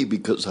care of me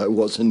because I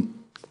wasn't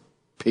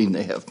paying the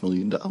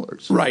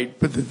 $500,000. Right,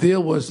 but the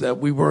deal was that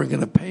we weren't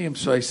going to pay him.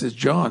 So I said,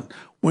 John,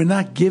 we're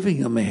not giving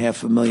him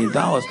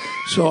 $500,000.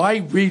 So I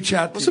reach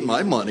out to wasn't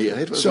my money.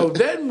 So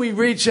then we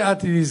reach out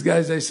to these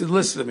guys. I said,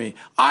 listen to me.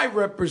 I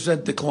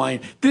represent the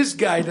client. This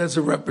guy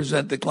doesn't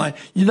represent the client.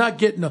 You're not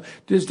getting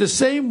there's the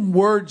same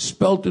word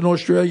spelt in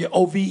Australia,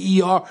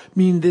 O-V-E-R,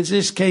 meaning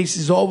this case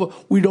is over.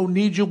 We don't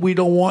need you. We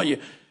don't want you.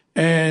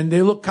 And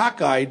they looked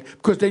cockeyed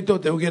because they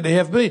thought they were getting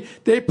 $500,000.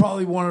 They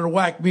probably wanted to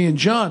whack me and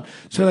John.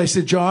 So I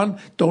said, John,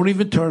 don't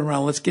even turn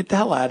around. Let's get the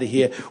hell out of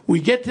here.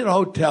 We get to the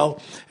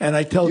hotel, and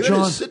I tell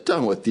John, had to sit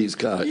down with these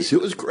guys. It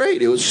was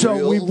great. It was so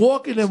real. We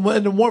walk in, and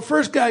the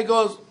first guy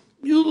goes,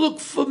 you look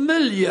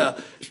familiar.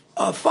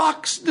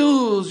 Fox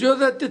News. You're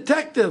that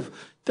detective.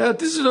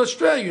 This is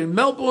Australia, in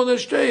Melbourne,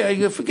 Australia.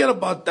 I forget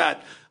about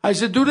that. I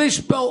said, do they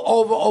spell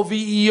over,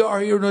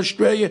 O-V-E-R here in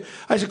Australia?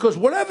 I said, because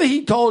whatever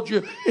he told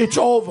you, it's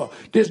over.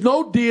 There's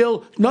no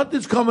deal.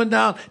 Nothing's coming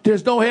down.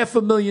 There's no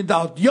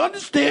 $500,000. Do you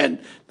understand?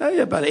 Now you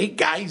have about 8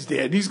 guys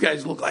there. These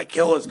guys look like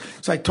killers.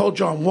 So I told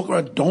John, walk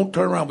around, don't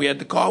turn around. We had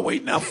the car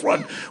waiting out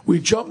front. We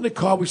jumped in the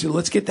car. We said,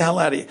 let's get the hell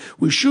out of here.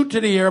 We shoot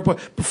to the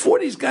airport. Before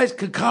these guys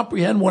could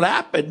comprehend what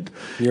happened,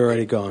 you're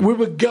already gone. We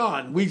were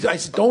gone. I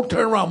said, don't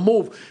turn around,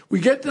 move. We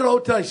get to the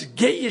hotel. I said,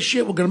 get your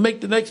shit. We're going to make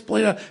the next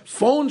plane out.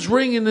 Phone's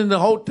ringing in the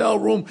hotel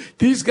room.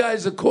 These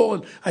guys are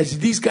calling. I said,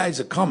 these guys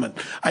are coming.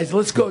 I said,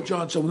 let's go,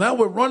 John. So now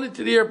we're running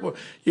to the airport.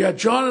 Yeah,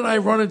 John and I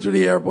running to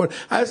the airport.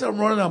 As I'm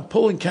running, I'm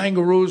pulling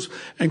kangaroos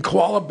and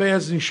koala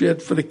bears and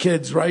shit for the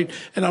kids, right?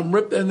 And I'm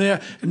ripped in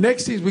there. And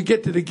next thing is we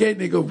get to the gate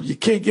and they go, you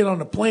can't get on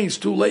the plane. It's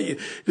too late.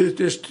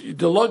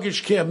 The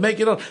luggage can't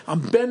make it on. I'm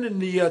bending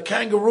the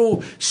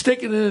kangaroo,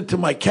 sticking it into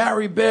my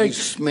carry bag. You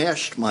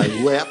smashed my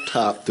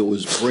laptop that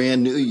was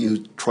brand new.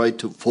 You tried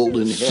to fold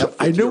in half.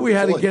 I knew we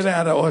had to get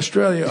out of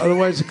Australia.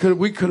 Otherwise,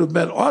 we could have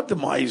been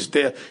optimized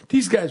there.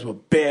 These guys were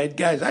bad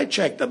guys. I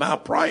checked them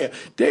out prior.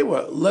 They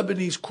were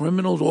Lebanese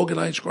criminals,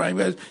 organized crime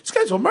guys. These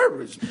guys were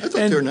murderers. I thought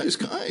they were nice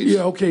guys.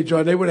 Yeah, okay,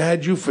 John. They would have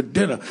had you for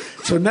dinner.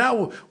 So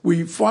now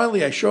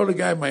I showed a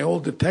guy my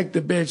old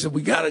detective badge, said,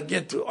 we got to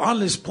get on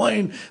this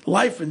plane,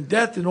 life and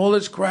death and all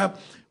this crap.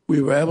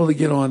 We were able to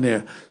get on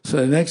there. So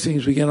the next thing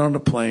is we get on the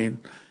plane,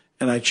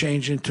 and I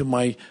change into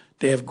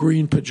they have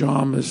green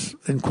pajamas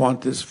in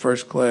Qantas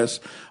first class.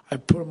 I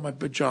put my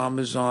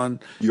pajamas on.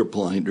 Your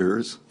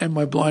blinders. And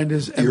my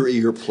blinders. And your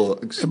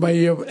earplugs. And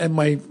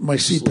my CPAP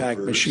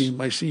Slippers. machine.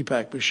 My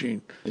CPAP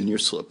machine. And your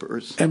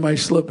slippers. And my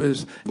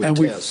slippers. And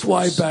we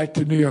fly back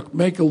to New York.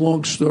 Make a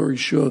long story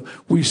short,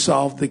 we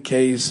solved the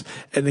case.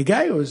 And the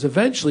guy was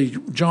eventually,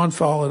 John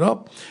followed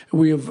up,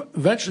 and we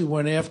eventually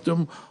went after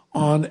him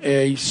on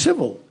a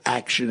civil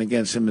action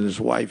against him and his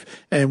wife.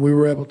 And we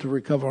were able to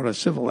recover on a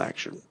civil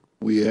action.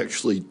 We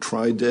actually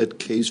tried that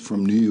case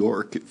from New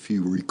York, if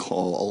you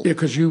recall. Yeah,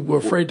 because you were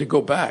afraid to go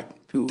back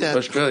to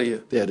Australia.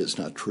 That is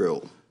not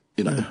true.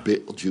 And I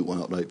bailed you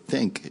out, I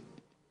think.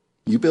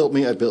 You bailed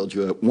me, I bailed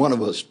you out. One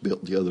of us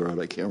bailed the other out,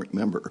 I can't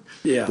remember.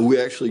 Yeah. But we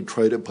actually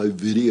tried it by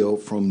video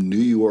from New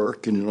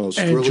York and in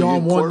Australia. And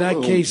John won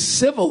that case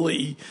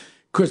civilly,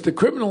 because the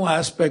criminal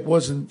aspect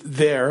wasn't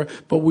there,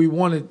 but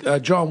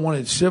John won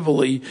it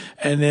civilly,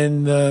 and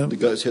then the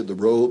guys had the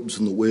robes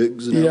and the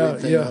wigs and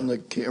everything on the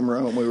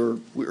camera, and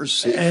we were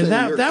safe. And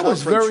that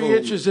was very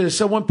interesting.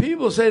 So when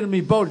people say to me,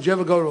 "Bo, did you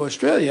ever go to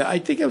Australia?" I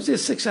think I was there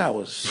 6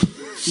 hours,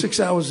 6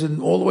 hours,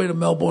 and all the way to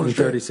Melbourne.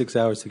 36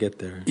 hours to get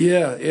there.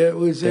 Yeah, it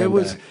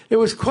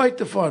was quite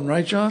the fun,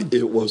 right, John?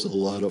 It was a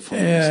lot of fun.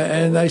 Yeah,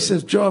 and I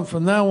said, John,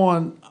 from now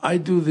on, I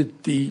do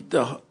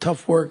the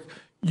tough work.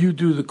 You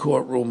do the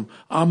courtroom.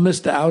 I'm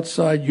Mr.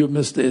 Outside. You're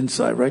Mr.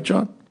 Inside, right,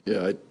 John?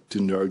 Yeah, I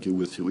didn't argue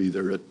with you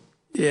either.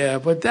 Yeah,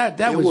 but that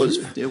was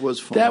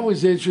fun. That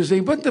was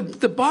interesting. But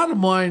the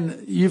bottom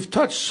line, you've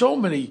touched so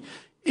many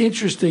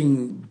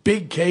interesting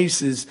big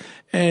cases.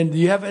 And do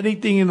you have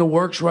anything in the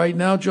works right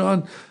now,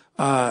 John?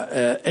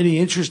 Any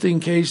interesting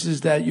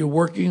cases that you're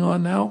working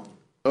on now?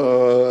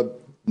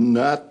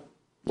 Not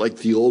like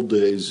the old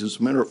days. As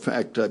a matter of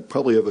fact, I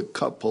probably have a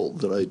couple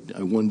that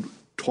I wouldn't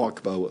talk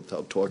about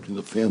without talking to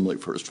the family,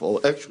 first of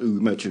all. Actually, we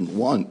mentioned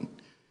one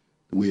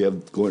we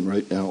have going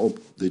right now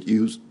that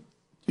you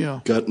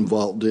got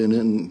involved in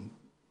and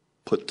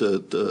put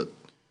the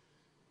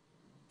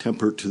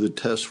temper to the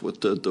test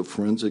with the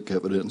forensic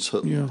evidence.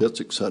 So that's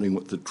exciting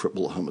with the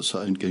triple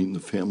homicide, getting the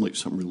family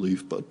some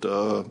relief. But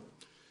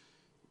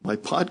my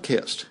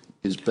podcast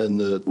has been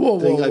the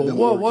thing I've been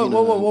working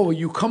on. Whoa!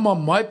 You come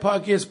on my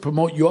podcast,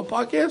 promote your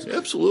podcast?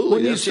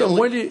 Absolutely. Is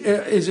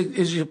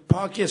your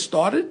podcast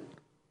started?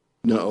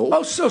 No.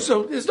 Oh,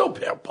 so there's no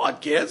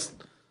podcast.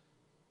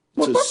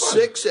 It's a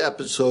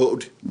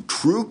 6-episode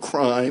true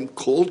crime,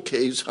 cold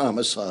case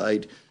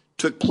homicide.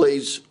 Took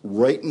place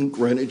right in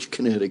Greenwich,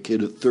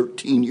 Connecticut. A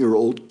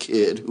 13-year-old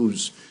kid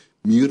who's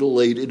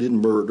mutilated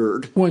and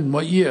murdered. When?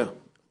 What year?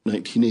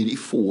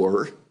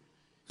 1984.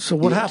 So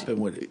what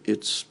happened with it?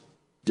 It's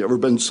never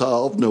been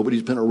solved.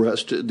 Nobody's been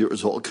arrested. There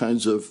was all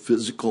kinds of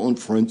physical and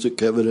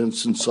forensic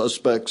evidence and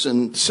suspects.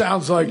 And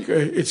sounds like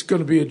it's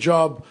going to be a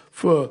job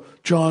for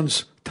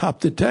John's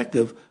top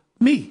detective,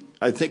 me.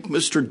 I think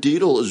Mr.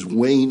 Deedle is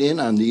weighing in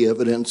on the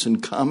evidence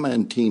and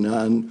commenting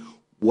on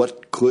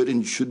what could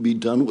and should be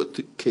done with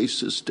the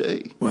case this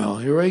day. Well,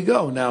 here I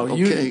go. Now,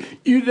 okay.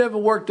 You never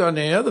worked on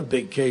any other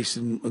big case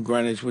in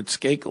Greenwich with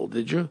Skakel,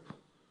 did you?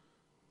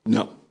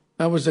 No.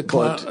 That was a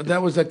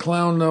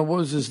clown. What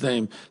was his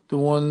name? The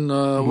one.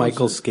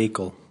 Michael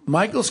Skakel.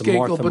 Michael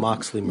Skakel. Martha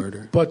Moxley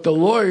murder. But the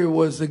lawyer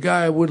was the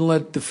guy who wouldn't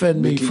let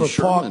defend me for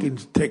parking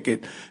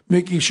ticket.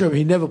 Mickey Sherman.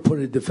 He never put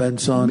a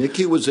defense on.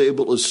 Mickey was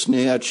able to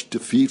snatch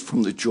defeat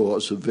from the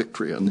jaws of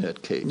victory on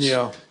that case.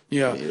 Yeah.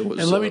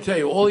 And let me tell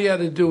you, all he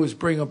had to do was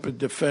bring up a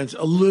defense,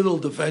 a little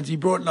defense. He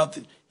brought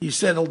nothing. He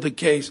settled the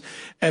case.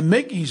 And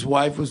Mickey's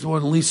wife was the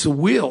one, Lisa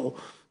Wheel,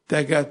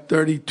 that got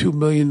 $32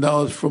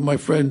 million from my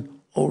friend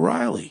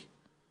O'Reilly.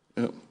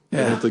 Yep.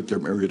 Yeah. I don't think they're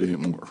married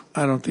anymore.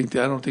 I don't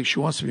think she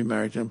wants to be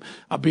married to him.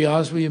 I'll be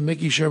honest with you,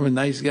 Mickey Sherman,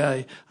 nice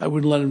guy. I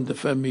wouldn't let him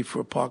defend me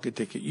for a pocket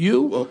ticket.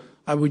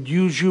 I would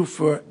use you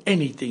for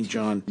anything,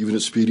 John. Even a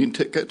speeding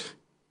ticket?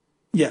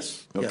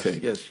 Yes. Okay.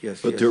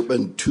 Yes. But there have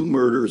been 2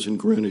 murders in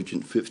Greenwich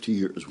in 50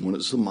 years. One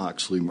is the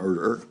Moxley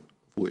murder,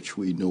 which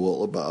we know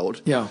all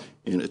about. Yeah.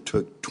 And it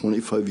took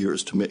 25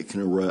 years to make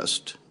an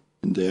arrest,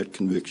 and that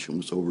conviction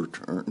was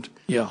overturned.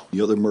 Yeah.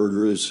 The other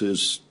murder is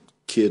his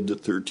kid, the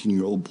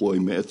 13-year-old boy,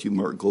 Matthew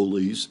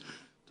Margolis,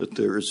 that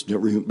there's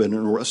never even been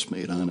an arrest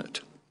made on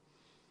it.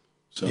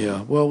 So.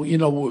 Yeah. Well,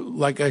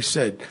 like I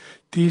said,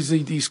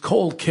 these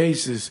cold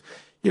cases,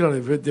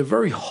 they're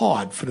very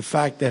hard for the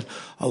fact that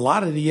a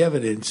lot of the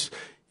evidence,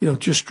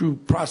 just through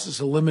process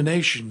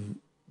elimination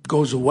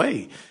goes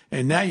away.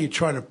 And now you're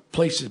trying to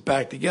place it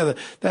back together.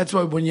 That's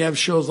why when you have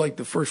shows like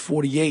The First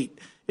 48,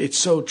 it's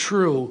so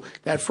true.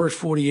 That first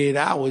 48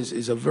 hours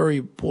is a very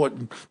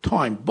important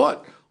time.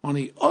 But on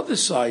the other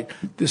side,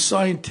 the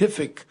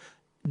scientific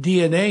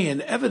DNA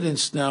and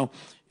evidence now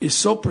is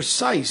so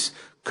precise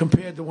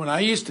compared to when I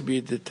used to be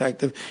a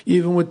detective,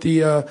 even with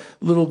the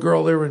little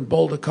girl there in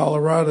Boulder,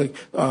 Colorado.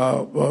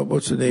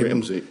 What's her name?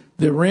 Ramsey.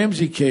 The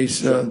Ramsey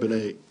case.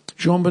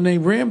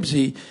 JonBenet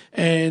Ramsey.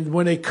 And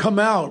when they come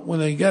out, when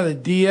they got a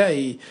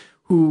DA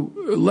who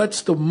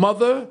lets the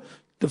mother,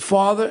 the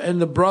father,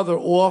 and the brother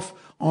off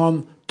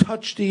on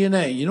touch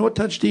DNA. You know what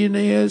touch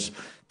DNA is?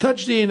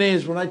 Touch DNA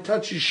is when I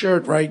touch your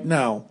shirt right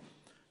now,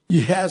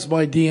 it has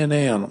my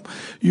DNA on them.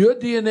 Your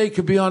DNA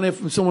could be on it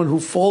from someone who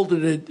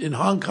folded it in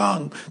Hong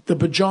Kong, the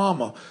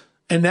pajama,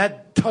 and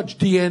that touch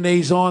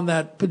DNA's on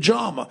that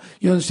pajama.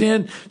 You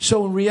understand?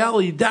 So in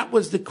reality, that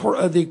was the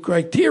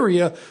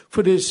criteria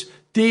for this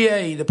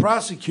DA, the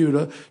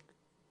prosecutor,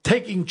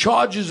 taking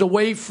charges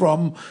away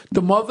from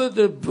the mother,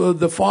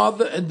 the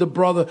father, and the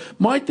brother.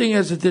 My thing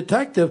as a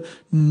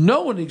detective,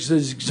 no one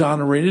is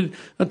exonerated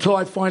until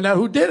I find out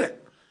who did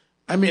it.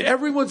 I mean,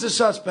 everyone's a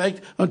suspect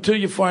until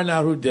you find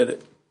out who did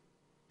it.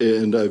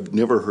 And I've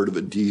never heard of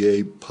a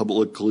DA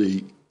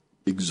publicly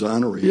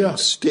exonerating,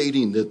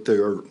 stating that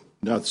they're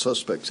not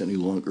suspects any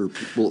longer,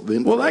 people of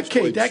interest. Well,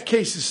 that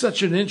case is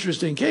such an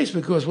interesting case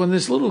because when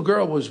this little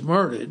girl was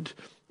murdered,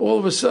 all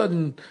of a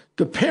sudden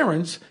the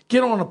parents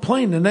get on a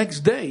plane the next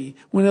day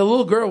when their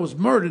little girl was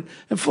murdered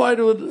and fly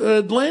to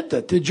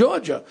Atlanta, to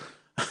Georgia.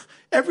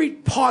 Every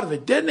part of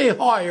it. Then they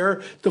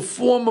hire the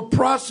former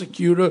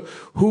prosecutor,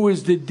 who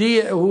is the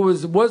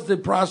was the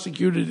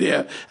prosecutor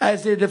there,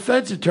 as their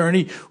defense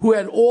attorney, who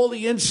had all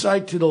the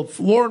insight to the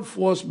law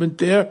enforcement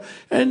there.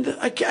 And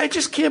I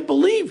just can't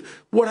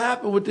believe what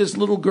happened with this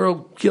little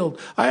girl killed.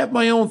 I have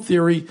my own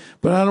theory,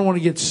 but I don't want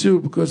to get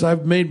sued because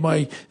I've made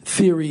my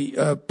theory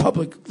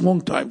public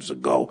long times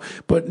ago.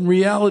 But in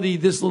reality,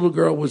 this little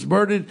girl was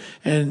murdered,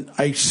 and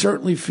I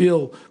certainly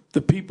feel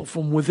the people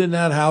from within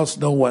that house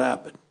know what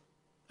happened.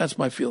 That's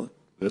my feeling.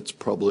 That's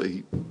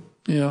probably...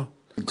 Yeah.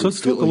 So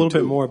let's talk a little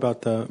bit more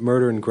about the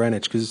murder in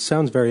Greenwich, because it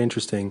sounds very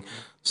interesting.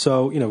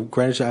 So,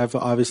 Greenwich, I have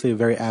obviously a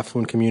very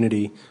affluent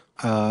community.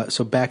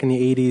 So back in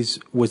the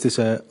 80s, was this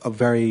a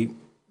very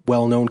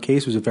well-known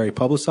case? Was it very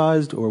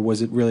publicized, or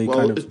was it really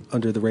kind of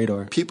under the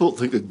radar? People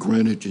think of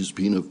Greenwich as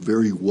being a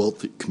very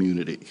wealthy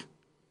community,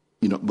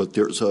 but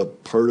there's a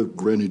part of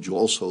Greenwich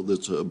also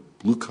that's a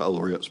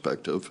blue-collar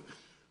aspect of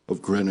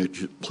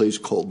Greenwich, a place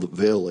called the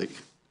Valley.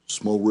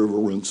 Small river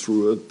runs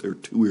through it. There are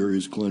 2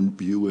 areas,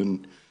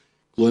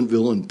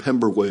 Glenville and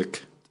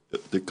Pemberwick,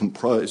 that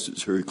comprise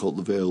this area called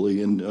the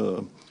Valley. And,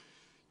 it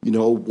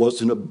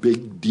wasn't a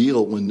big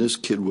deal when this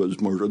kid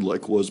was murdered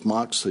like was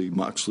Moxley.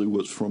 Moxley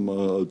was from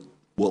a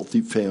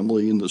wealthy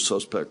family, and the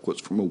suspect was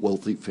from a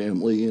wealthy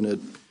family. And it,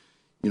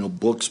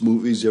 books,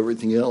 movies,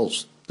 everything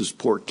else. This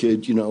poor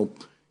kid,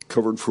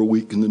 covered for a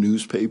week in the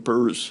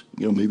newspapers,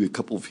 maybe a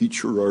couple of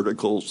feature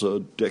articles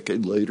a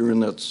decade later,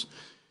 and that's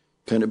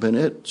kind of been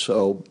it.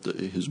 So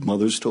his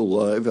mother's still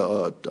alive.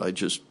 I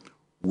just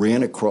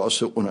ran across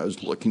it when I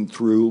was looking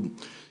through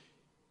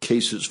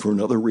cases for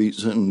another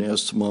reason and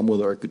asked the mom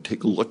whether I could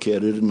take a look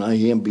at it, and I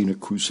am being a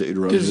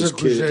crusader on this kid. This is a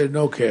crusader,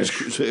 no cash. This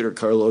crusader,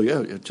 Carlo,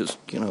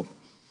 I'm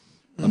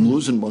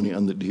losing money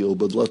on the deal,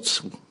 but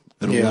let's see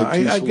what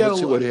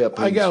happens.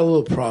 I got a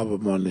little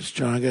problem on this,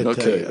 John. I got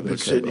to tell you. I've been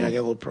sitting here. I got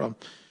a little problem.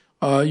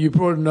 You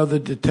brought another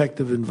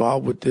detective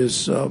involved with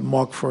this,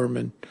 Mark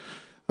Furman.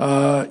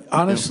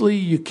 Honestly,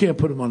 you can't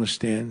put him on the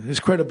stand. His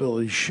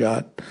credibility's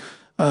shot.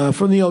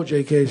 From the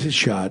OJ case, it's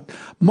shot.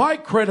 My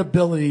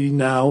credibility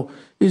now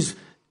is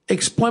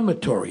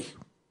explanatory.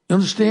 You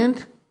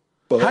understand?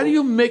 How do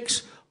you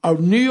mix a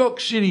New York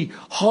City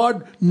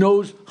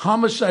hard-nosed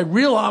homicide,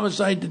 real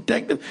homicide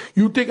detective?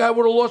 You think I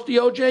would have lost the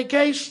OJ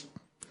case?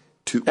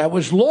 That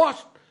was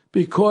lost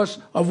because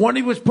of when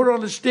he was put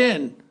on the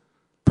stand.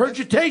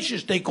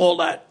 Perjutacious, they call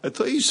that. I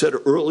thought you said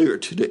earlier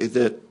today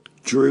that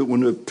jury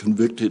wouldn't have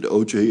convicted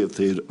OJ if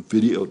they had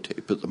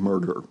videotaped the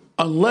murder.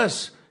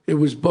 Unless it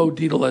was Bo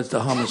Dietl as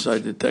the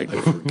homicide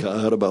detective. I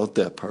forgot about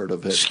that part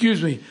of it.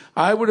 Excuse me.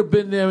 I would have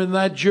been there in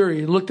that jury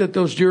and looked at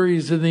those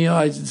juries in the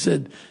eyes and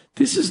said,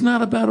 this is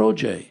not about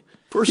OJ.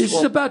 This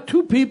is about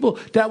 2 people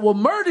that were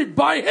murdered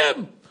by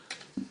him.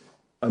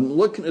 I'm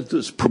looking at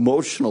this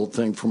promotional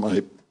thing for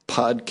my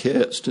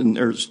podcast, and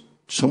there's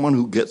someone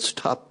who gets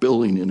top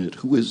billing in it.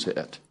 Who is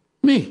that?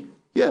 Me.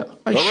 Yeah.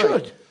 I all should.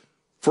 Right.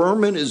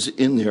 Furman is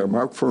in there.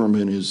 Mark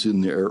Furman is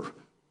in there.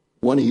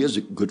 One, he is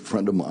a good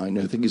friend of mine.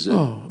 I think he's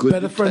a good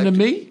better friend than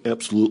me?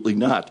 Absolutely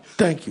not.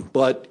 Thank you.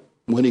 But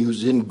when he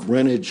was in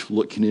Greenwich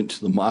looking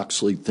into the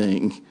Moxley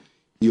thing,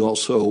 he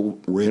also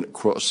ran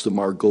across the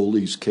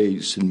Margolis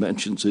case and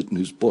mentions it in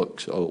his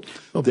book. So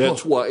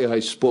that's why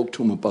I spoke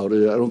to him about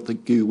it. I don't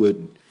think he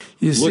would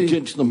look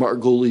into the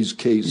Margolis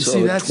case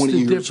 20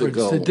 years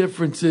ago. The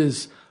difference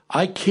is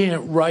I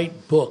can't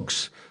write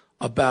books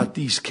about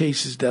these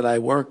cases that I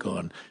work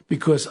on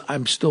because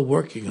I'm still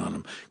working on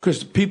them.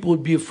 Because people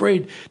would be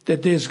afraid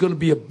that there's going to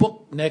be a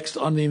book next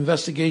on the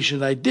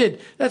investigation I did.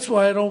 That's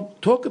why I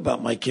don't talk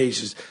about my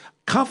cases.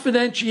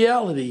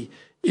 Confidentiality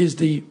is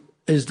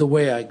the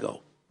way I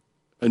go.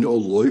 I know a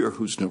lawyer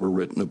who's never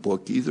written a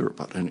book either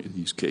about any of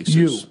these cases.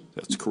 You.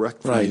 That's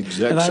correct. Right.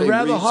 Exact and I'd same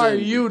rather reason. hire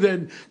you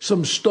than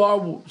some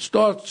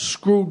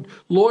star-screwed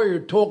lawyer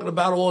talking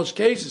about all his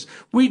cases.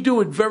 We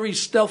do it very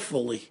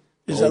stealthily.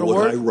 Is that a would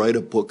word? I write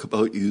a book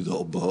about you,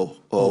 though, Bo?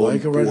 I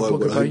can write a book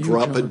would about I you,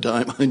 drop a John.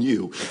 dime on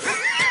you.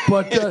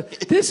 But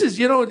this is,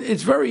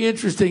 it's very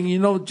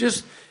interesting,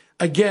 just,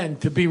 again,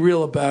 to be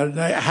real about it. And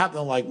I happen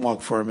to like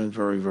Mark Furman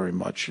very, very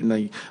much.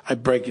 And I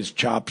break his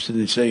chops and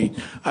they say,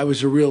 I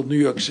was a real New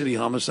York City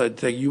homicide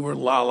thing. You were in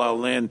La La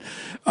Land.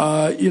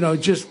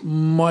 Just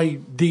my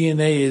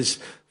DNA is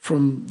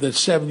from the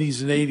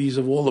 70s and 80s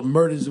of all the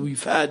murders that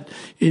we've had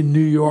in New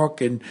York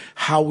and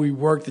how we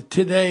worked.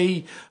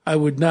 Today, I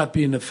would not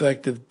be an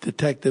effective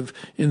detective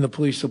in the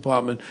police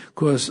department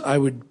because I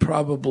would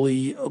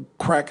probably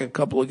crack a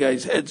couple of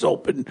guys' heads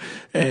open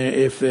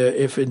if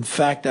in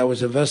fact I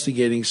was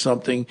investigating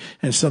something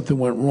and something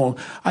went wrong.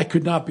 I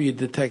could not be a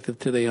detective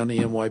today on the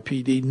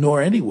NYPD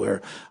nor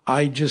anywhere.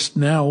 I just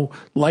now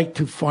like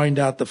to find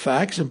out the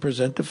facts and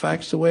present the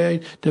facts the way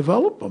I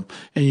develop them.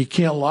 And you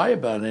can't lie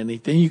about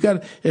anything.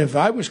 If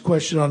I was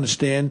questioned on the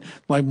stand,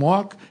 like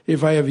Mark,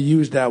 if I ever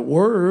used that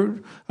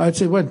word, I'd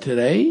say, when,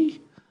 today?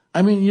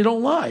 I mean, you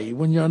don't lie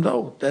when you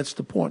know. That's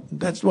the point.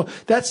 That's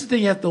the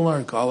thing you have to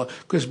learn, Carla,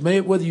 because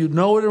whether you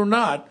know it or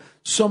not,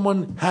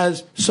 someone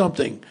has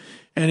something.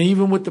 And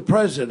even with the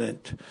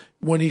president,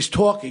 when he's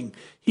talking,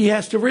 he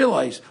has to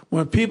realize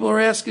when people are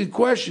asking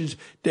questions,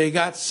 they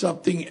got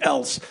something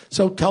else.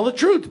 So tell the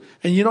truth,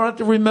 and you don't have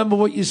to remember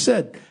what you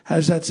said. How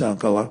does that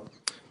sound, Carla?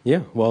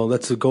 Yeah, well,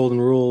 that's the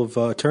golden rule of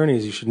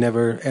attorneys. You should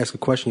never ask a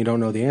question you don't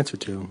know the answer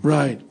to.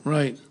 Right.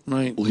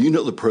 Well, you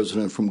know the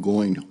president from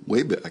going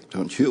way back,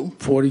 don't you?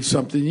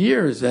 40-something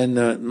years.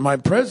 And my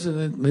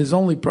president, his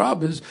only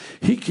problem is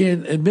he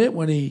can't admit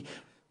when he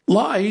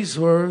lies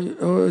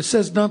or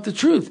says not the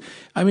truth.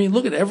 I mean,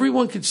 look,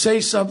 everyone could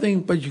say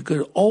something, but you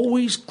could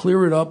always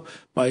clear it up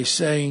by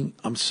saying,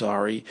 I'm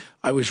sorry,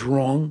 I was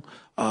wrong,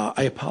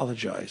 I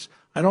apologize.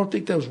 I don't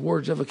think those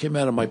words ever came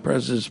out of my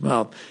president's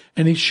mouth,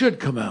 and he should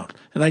come out.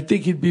 And I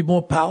think he'd be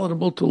more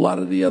palatable to a lot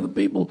of the other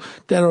people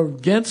that are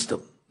against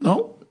him.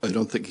 No? I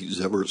don't think he's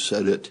ever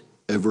said it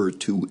ever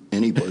to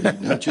anybody,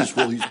 not just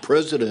while he's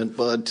president,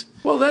 but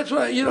well, that's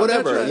right.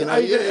 whatever. That's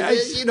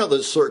right. You know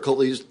the circle.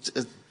 These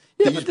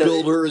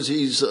builders,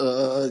 these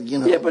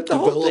Yeah, but the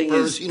whole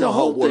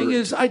thing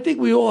is, I think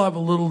we all have a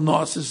little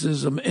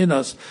narcissism in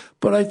us.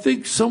 But I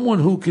think someone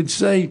who can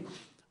say,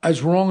 "I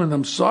was wrong and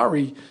I'm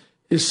sorry,"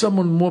 is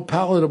someone more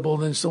palatable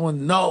than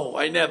someone, no,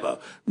 I never,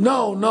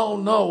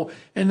 no.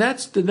 And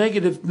that's the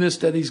negativeness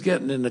that he's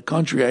getting in the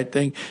country, I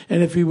think.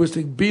 And if he was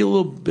to be a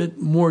little bit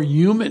more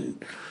human,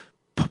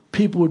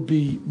 people would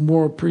be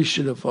more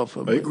appreciative of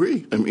him. I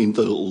agree. I mean,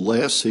 the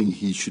last thing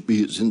he should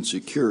be is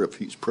insecure if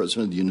he's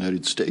president of the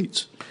United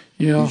States.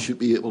 Yeah. He should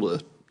be able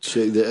to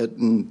say that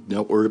and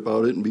not worry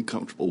about it and be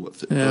comfortable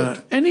with it. Yeah.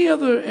 But Any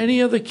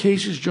other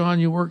cases, John,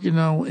 you're working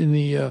now in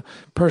the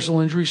personal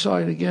injury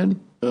side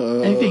again?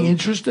 Anything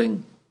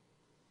interesting?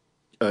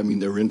 I mean,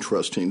 they're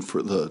interesting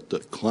for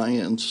the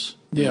clients.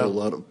 Yeah. You know, a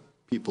lot of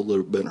people that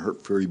have been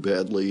hurt very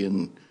badly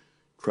in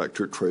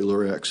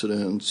tractor-trailer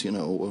accidents,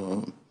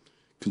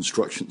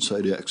 construction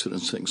site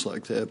accidents, things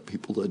like that,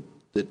 people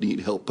that need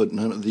help, but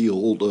none of the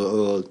old,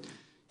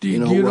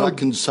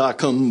 rock and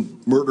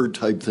sock'em murder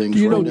type things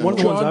right now. One of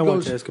the ones I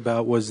wanted to ask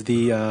about was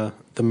the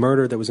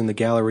murder that was in the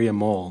Galleria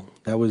Mall.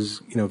 That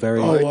was, very...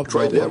 I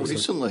tried that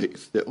recently.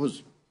 That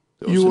was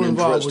You were an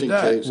involved with interesting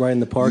that. case. Right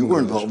in the parking You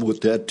were garage. involved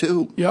with that,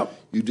 too. Yep.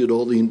 You did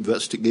all the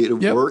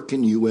investigative Yep. work,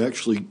 and you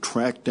actually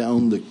tracked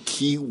down the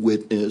key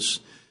witness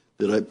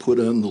that I put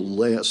on the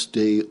last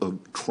day of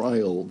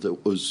trial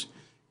that was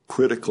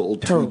critical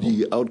Terrible. to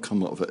the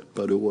outcome of it.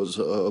 But it was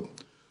a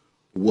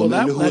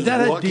woman who was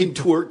that had walking deep-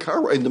 to her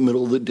car right in the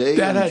middle of the day.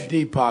 That and had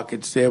deep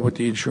pockets there with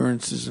the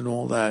insurances and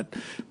all that.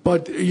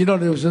 But,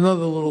 there was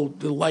another little,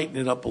 to lighten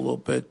it up a little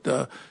bit.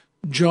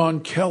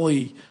 John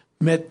Kelly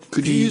met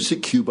Could you use the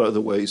cue, by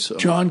the way? So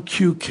John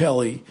Q.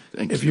 Kelly.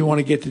 Thank If you. you want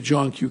to get to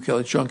John Q.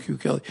 Kelly, John Q.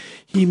 Kelly.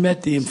 He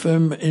met the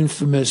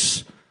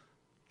infamous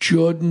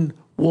Jordan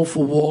Wolf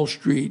of Wall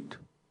Street,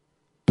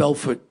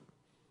 Belfort.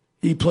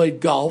 He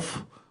played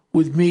golf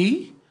with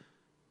me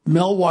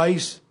Mel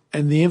Weiss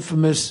and the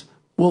infamous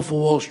Wolf of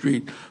Wall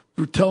Street.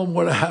 Tell him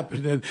what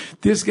happened. And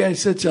this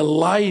guy's such a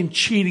lying,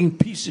 cheating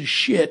piece of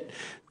shit.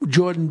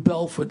 Jordan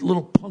Belfort,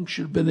 little punk,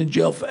 should have been in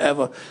jail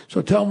forever.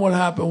 So tell him what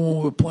happened when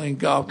we were playing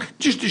golf,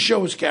 just to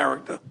show his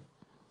character.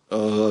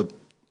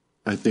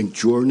 I think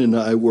Jordan and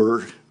I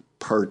were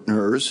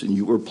partners, and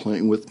you were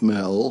playing with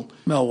Mel.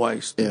 Mel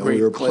Weiss, and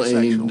we were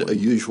playing a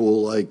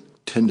usual like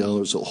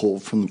 $10 a hole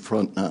from the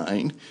front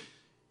nine.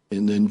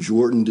 And then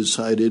Jordan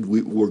decided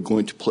we were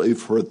going to play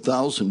for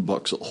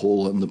 $1,000 a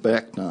hole on the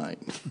back nine.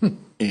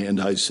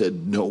 And I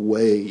said, no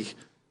way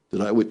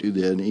that I would do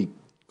that. And he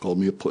called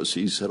me a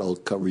pussy. He said, I'll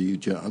cover you,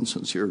 John,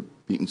 since you're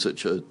being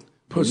such a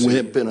pussy.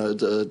 Wimp and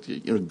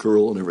a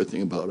girl and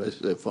everything about it. I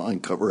said, fine,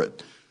 cover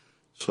it.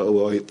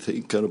 So I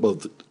think on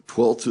about the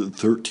 12th to the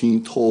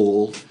 13th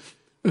hole,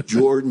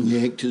 Jordan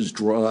yanked his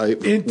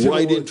drive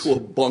into a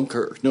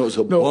bunker. No, it was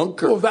a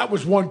bunker. Well, that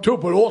was one, too,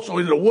 but also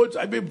in the woods.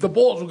 I mean, the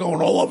balls were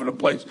going all over the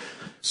place.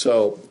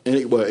 So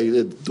anyway,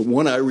 the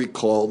one I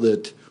recall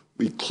that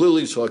we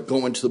clearly saw it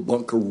go into the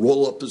bunker,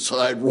 roll up the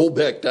side, roll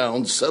back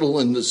down, settle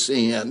in the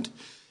sand,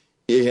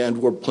 and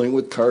we're playing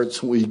with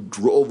carts, and we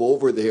drove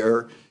over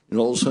there, and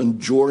all of a sudden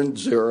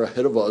Jordan's there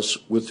ahead of us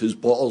with his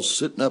balls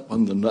sitting up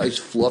on the nice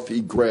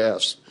fluffy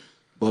grass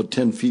about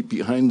 10 feet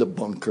behind the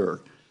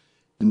bunker.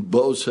 And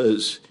Bo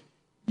says,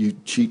 you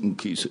cheating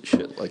piece of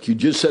shit. Like you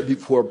just said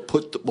before,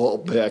 put the ball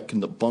back in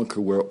the bunker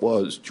where it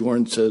was.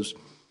 Jordan says,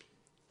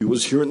 it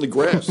was here in the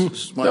grass.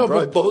 This is my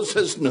drive. Bo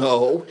says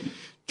no.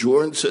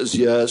 Jordan says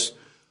yes.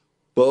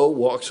 Bo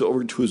walks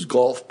over to his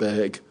golf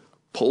bag,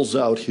 pulls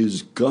out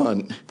his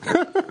gun,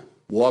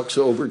 walks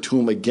over to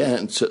him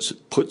again, says,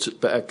 puts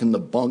it back in the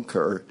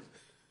bunker.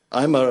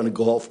 I'm out on a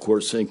golf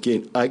course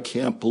thinking, I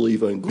can't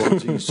believe I'm going to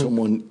see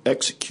someone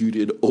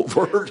executed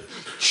over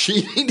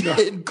cheating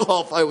in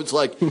golf. I was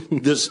like,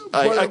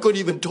 I couldn't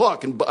even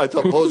talk, and I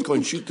thought Bo was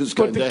going to shoot this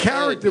guy. But the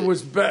character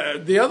was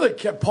bad. The other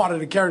part of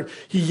the character,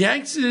 he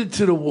yanks it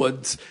into the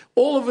woods.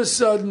 All of a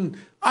sudden,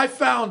 I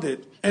found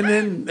it.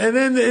 And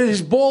then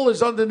his ball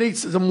is underneath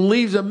some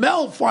leaves, and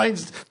Mel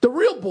finds the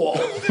real ball.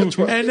 That's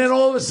right. And then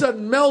all of a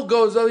sudden, Mel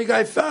goes, oh, the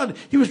guy found it.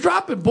 He was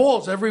dropping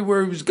balls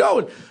everywhere he was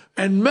going.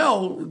 And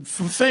Mel,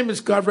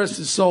 famous, God rest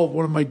his soul,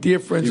 one of my dear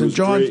friends, and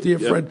John's dear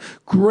friend,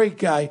 great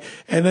guy.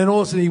 And then all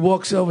of a sudden he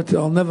walks over to,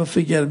 I'll never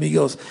forget him. He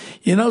goes,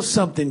 you know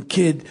something,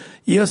 kid?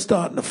 You're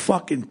starting to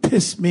fucking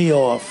piss me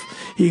off.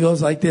 He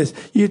goes like this,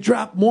 you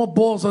drop more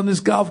balls on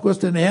this golf course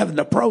than they have in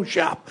the pro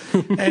shop.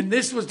 And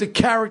this was the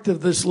character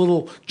of this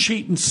little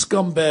cheating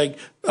scumbag,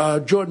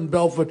 Jordan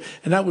Belfort.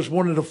 And that was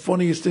one of the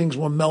funniest things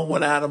when Mel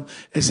went at him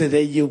and said,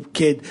 hey, you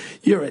kid,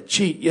 you're a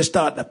cheat. You're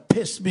starting to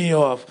piss me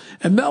off.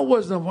 And Mel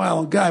wasn't a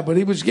violent guy, but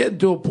he was getting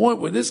to a point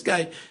where this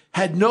guy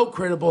had no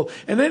credible,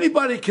 and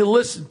anybody can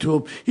listen to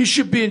him. He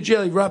should be in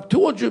jail. He robbed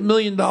 $200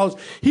 million.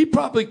 He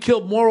probably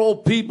killed more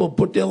old people,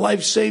 put their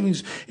life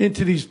savings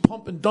into these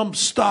pump and dump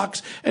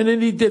stocks, and then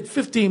he did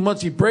 15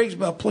 months. He brags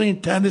about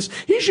playing tennis.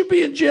 He should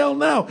be in jail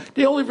now.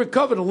 They only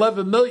recovered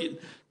 $11 million.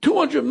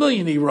 $200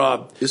 million he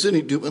robbed. Isn't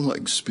he doing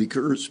like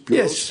speakers?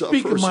 Yes,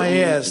 speaking my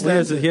ass.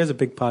 Well, he has a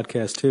big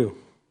podcast too.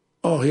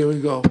 Oh, here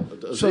we go.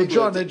 So,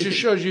 John, that just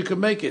shows you can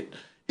make it.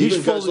 He's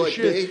full of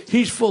shit.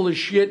 He's full of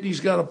shit, and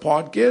he's got a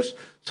podcast.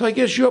 So I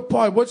guess your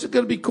pod, what's it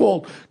going to be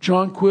called?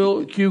 John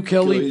Q.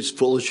 Kelly? He's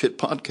full of shit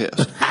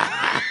podcast.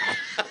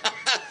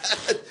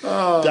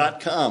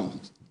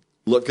 .com.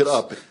 Look it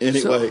up.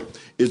 Anyway,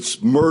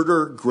 it's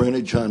Murder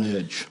Greenwich on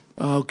Edge.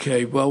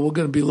 Okay, well, we're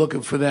going to be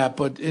looking for that.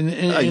 But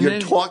you're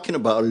talking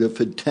about it.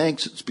 If it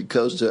tanks, it's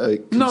because I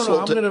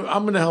consulted. No,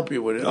 I'm going to help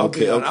you with it.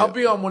 Okay. I'll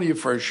be on one of your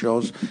first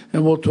shows,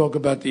 and we'll talk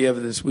about the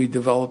evidence we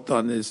developed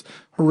on this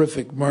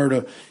horrific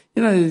murder.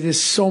 You know, there's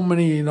so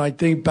many, I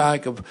think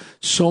back of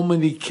so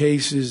many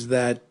cases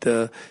that,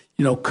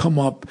 come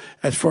up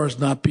as far as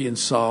not being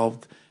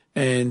solved.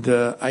 And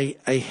I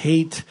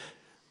hate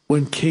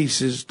when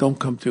cases don't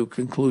come to a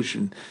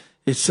conclusion.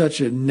 It's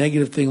such a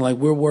negative thing. Like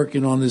we're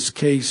working on this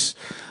case.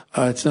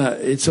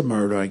 It's a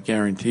murder, I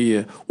guarantee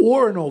you,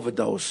 or an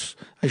overdose.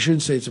 I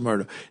shouldn't say it's a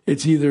murder.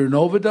 It's either an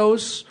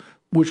overdose,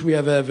 which we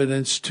have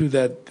evidence to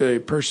that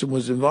the person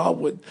was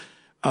involved with,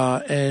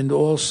 and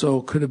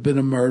also could have been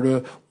a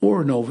murder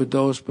or an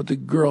overdose, but the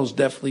girl's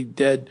definitely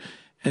dead,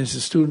 and it's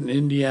a student at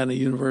Indiana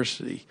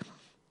University.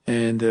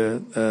 And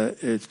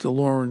it's the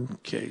Lauren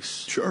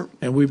case. Sure.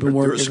 And we've been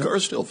working. They're a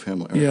Scarsdale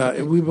family. Yeah,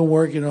 and we've been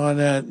working on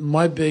that.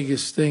 My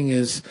biggest thing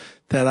is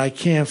that I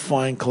can't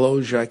find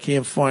closure. I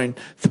can't find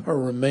her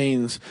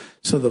remains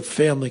so the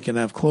family can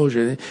have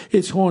closure.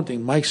 It's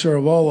haunting. Mike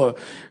Saravala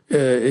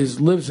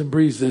lives and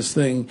breathes this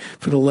thing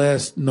for the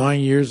last 9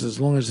 years, as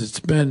long as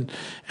it's been,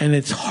 and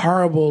it's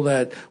horrible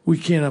that we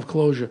can't have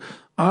closure.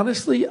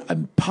 Honestly, a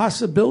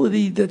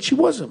possibility that she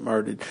wasn't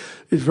murdered.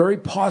 It's very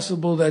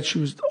possible that she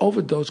was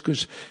overdosed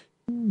because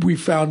we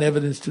found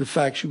evidence to the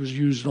fact she was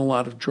using a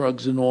lot of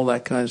drugs and all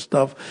that kind of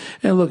stuff.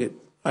 And look,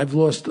 I've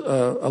lost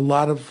a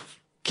lot of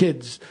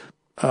kids,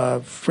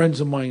 friends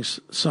of mine,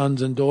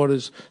 sons and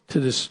daughters, to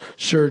this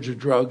surge of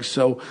drugs.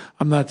 So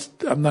I'm not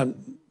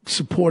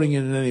supporting it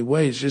in any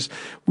way. It's just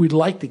we'd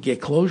like to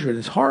get closure, and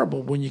it's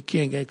horrible when you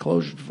can't get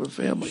closure for a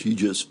family. She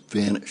just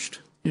vanished.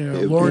 Yeah,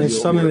 And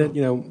it's something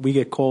that, we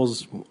get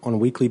calls on a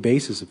weekly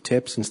basis of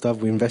tips and stuff.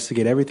 We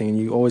investigate everything, and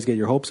you always get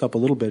your hopes up a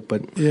little bit,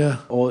 but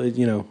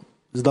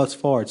thus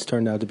far it's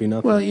turned out to be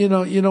nothing. Well, you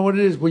know what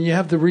it is? When you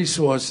have the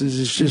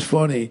resources, it's just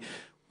funny.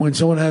 When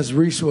someone has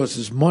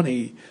resources,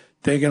 money,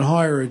 they can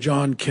hire a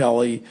John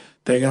Kelly,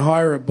 they can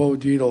hire a Bo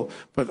Dietl,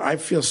 but I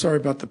feel sorry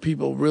about the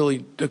people,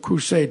 really, the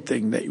crusade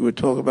thing that you were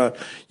talking about.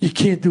 You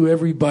can't do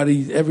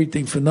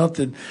everything for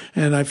nothing.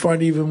 And I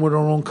find even with our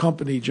own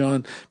company,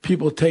 John,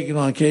 people taking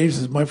on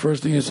cases, my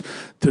first thing is,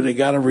 do they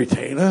got a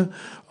retainer?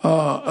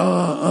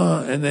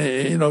 And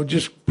they,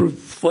 just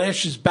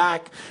flashes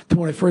back to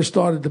when I first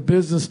started the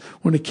business,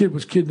 when the kid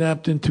was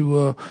kidnapped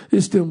into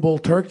Istanbul,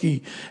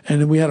 Turkey,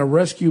 and then we had to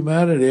rescue him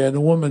out of there, and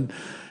the woman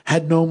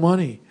had no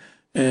money.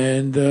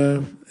 And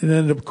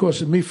then, of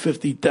course, it me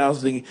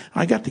 $50,000.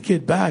 I got the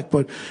kid back,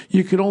 but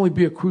you can only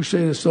be a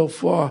crusader so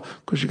far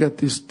because you got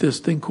this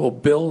thing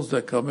called bills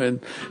that come in,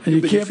 and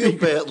you can't feel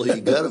badly. You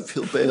got to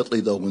feel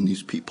badly though when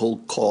these people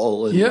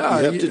call, and you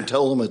have to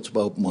tell them it's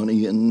about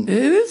money, and it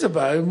is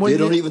about it. They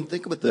don't even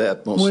think about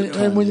that most of the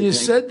time. And when you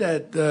said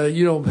that,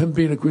 him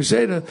being a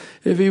crusader,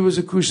 if he was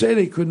a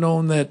crusader, he couldn't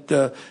own that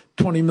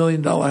 $20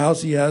 million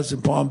house he has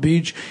in Palm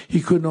Beach. He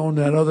couldn't own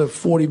that other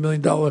 $40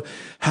 million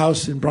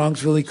house in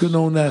Bronxville. He couldn't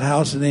own that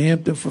house in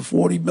Hampton for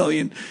 $40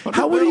 million.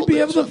 How would he be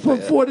able to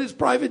afford his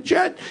private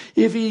jet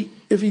if he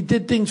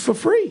did things for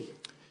free?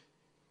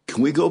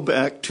 Can we go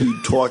back to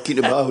talking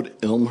about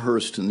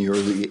Elmhurst in the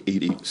early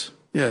 80s?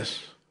 Yes.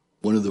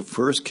 One of the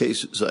first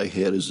cases I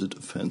had as a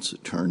defense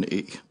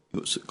attorney, he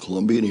was a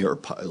Colombian Air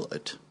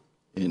pilot,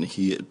 and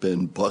he had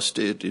been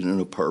busted in an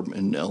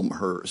apartment in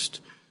Elmhurst.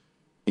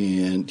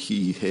 And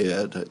he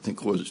had, I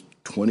think it was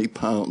 20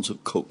 pounds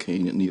of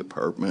cocaine in the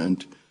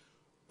apartment,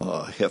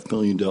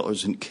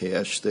 $500,000 in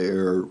cash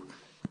there.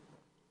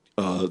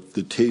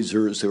 The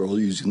tasers, they were all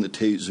using the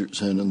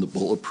tasers and the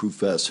bulletproof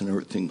vests and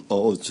everything.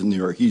 All it's in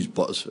there. He's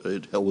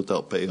busted, held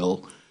without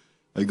bail.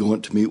 I go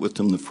in to meet with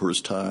him the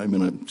first time,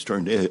 and I'm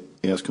starting to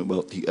ask him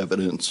about the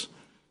evidence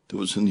that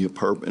was in the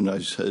apartment. I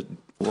said,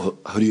 well,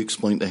 how do you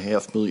explain the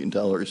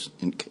 $500,000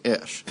 in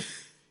cash?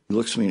 He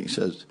looks at me and he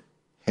says,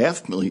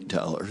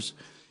 $500,000?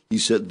 He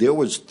said, there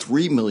was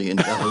 $3 million.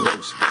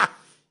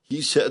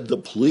 He said the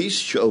police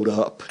showed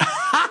up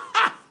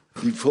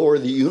before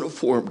the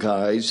uniform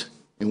guys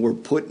and were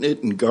putting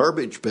it in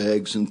garbage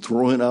bags and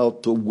throwing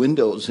out the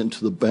windows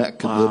into the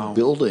back of the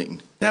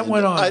building. That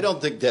went on. I don't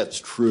think that's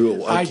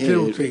true. I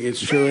do think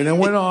it's true. And it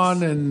went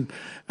on, and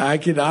I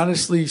could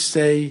honestly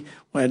say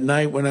at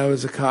night when I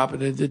was a cop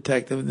and a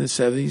detective in the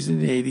 70s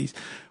and 80s,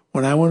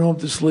 when I went home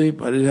to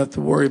sleep, I didn't have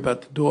to worry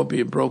about the door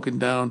being broken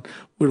down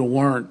with a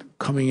warrant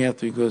coming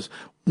after me, because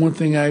one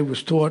thing I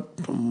was taught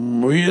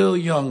from real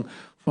young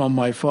from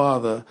my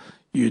father,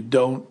 you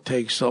don't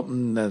take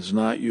something that's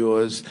not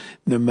yours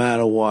no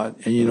matter what,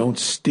 and you don't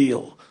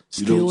steal.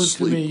 Stealing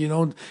to me, you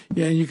don't.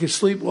 Yeah, and you can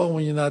sleep well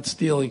when you're not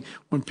stealing,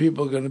 when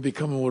people are going to be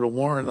coming with a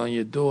warrant on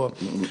your door.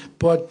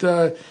 But,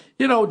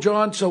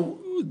 John, so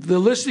the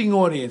listening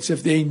audience,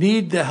 if they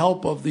need the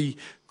help of the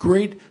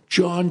great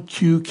John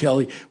Q.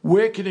 Kelly,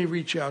 where can they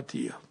reach out to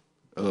you?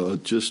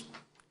 Just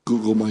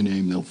Google my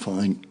name. They'll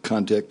find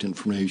contact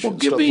information,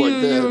 stuff like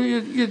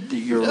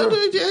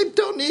that. I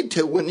don't need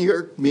to. When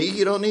you're me,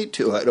 you don't need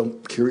to. I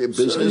don't carry a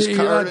business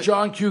card. You're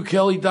not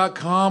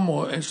JohnQKelly.com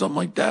or something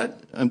like that?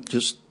 I'm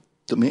just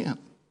the man.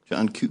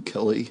 John Q.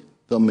 Kelly,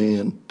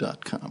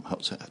 theman.com.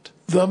 How's that?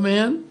 The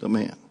Man? The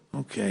Man.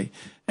 Okay.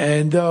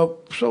 And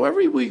so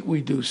every week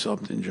we do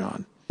something,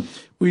 John.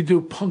 We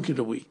do Punk of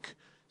the Week.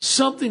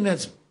 Something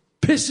that's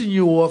pissing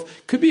you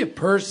off. Could be a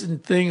person,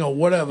 thing, or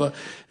whatever,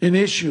 an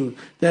issue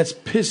that's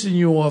pissing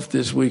you off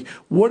this week.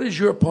 What is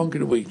your Punk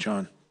of the Week,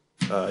 John?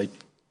 You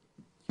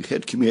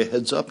had to give me a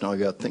heads up. Now I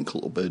got to think a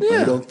little bit.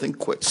 Yeah. I don't think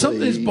quickly.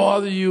 Something's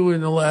bothered you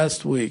in the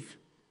last week.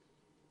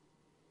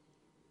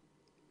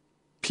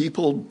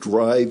 People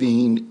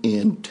driving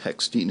and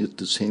texting at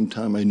the same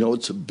time. I know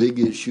it's a big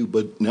issue,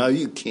 but now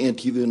you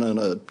can't even on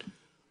a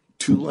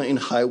 2-lane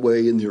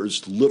highway and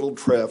there's little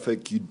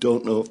traffic. You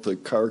don't know if the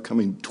car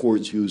coming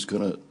towards you is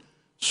going to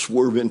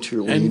swerve into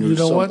your lane or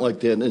something like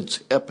that. And it's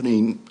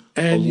happening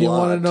a lot. And you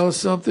want to know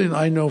something?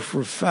 I know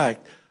for a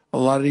fact a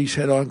lot of these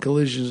head-on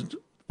collisions,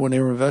 when they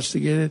were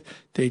investigated,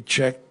 they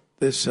checked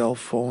their cell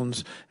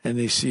phones and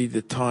they see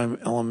the time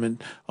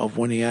element of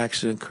when the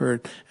accident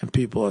occurred, and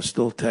people are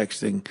still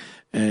texting,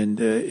 and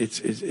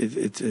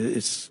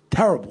it's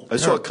terrible. I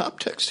saw a cop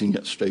texting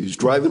yesterday. He's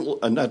driving,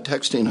 not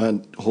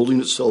texting, holding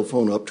his cell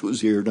phone up to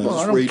his ear. Well,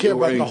 I don't care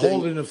about the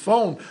holding the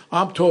phone.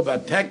 I'm talking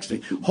about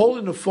texting.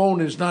 Holding the phone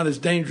is not as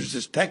dangerous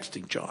as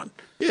texting, John.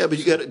 Yeah, but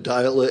you got to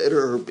dial it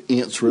or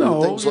answer it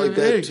and things like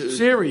that.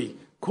 Siri,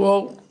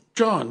 call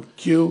John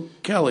Q.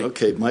 Kelly.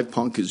 Okay, my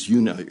punk is you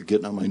now. You're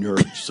getting on my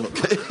nerves.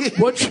 Okay.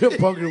 What's your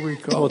punk of the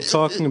week? Well,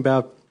 talking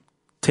about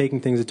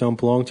taking things that don't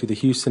belong to the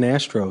Houston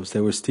Astros.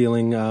 They were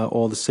stealing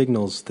all the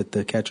signals that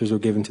the catchers were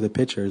giving to the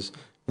pitchers.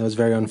 That was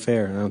very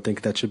unfair, and I don't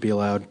think that should be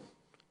allowed.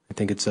 I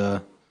think it's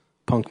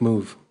punk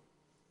move.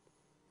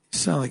 You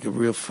sound like a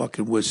real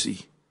fucking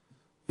wussy.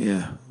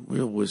 Yeah,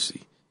 real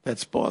wussy.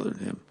 That's bothered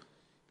him.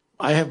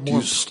 I have Do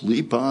more. you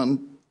sleep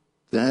on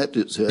that?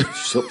 Is that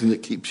something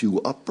that keeps you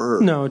up?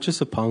 Or? No, it's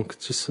just a punk.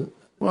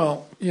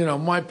 Well,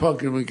 my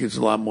Punkin Week is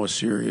a lot more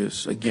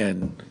serious.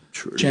 Again,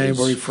 Sure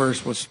January is.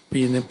 1st was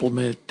being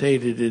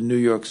implemented in New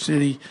York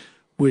City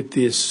with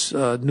this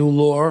new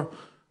law.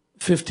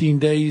 15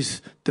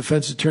 days,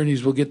 defense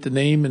attorneys will get the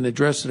name and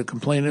address of the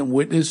complainant and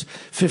witness.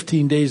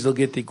 15 days, they'll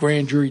get the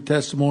grand jury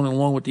testimony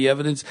along with the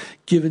evidence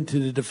given to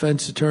the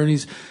defense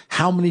attorneys.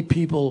 How many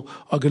people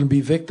are going to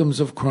be victims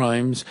of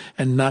crimes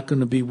and not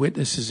going to be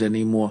witnesses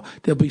anymore?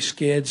 They'll be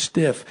scared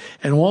stiff.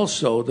 And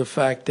also the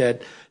fact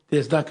that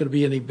there's not going to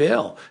be any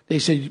bail. They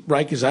say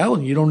Rikers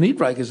Island, you don't need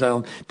Rikers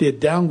Island. They're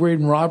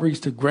downgrading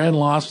robberies to grand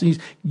larcenies,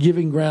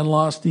 giving grand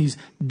larcenies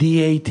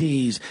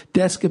DATs,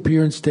 desk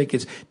appearance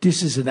tickets.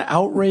 This is an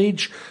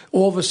outrage.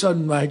 All of a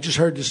sudden, I just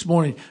heard this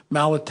morning,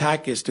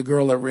 Malatakis, the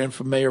girl that ran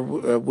for mayor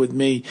with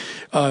me,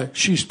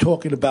 she's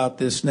talking about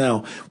this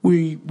now.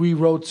 We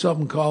wrote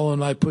something, Carla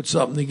and I put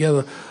something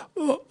together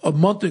a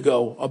month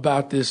ago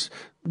about this.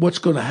 What's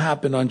going to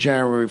happen on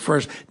January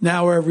 1st.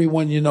 Now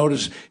everyone, you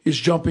notice, is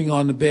jumping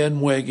on the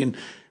bandwagon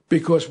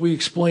because we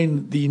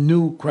explained the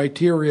new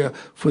criteria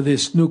for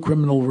this new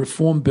criminal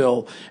reform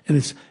bill. And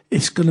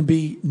it's going to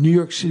be, New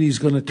York City is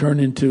going to turn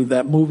into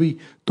that movie,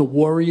 The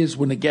Warriors,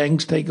 when the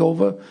gangs take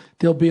over.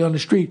 They'll be on the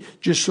street.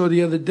 Just saw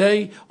the other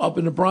day up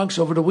in the Bronx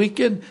over the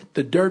weekend,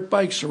 the dirt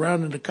bikes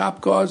surrounding the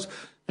cop cars.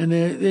 And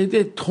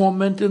they're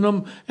tormenting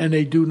them, and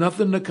they do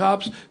nothing to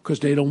cops because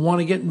they don't want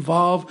to get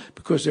involved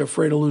because they're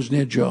afraid of losing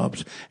their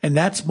jobs. And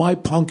that's my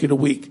punk of the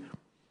week.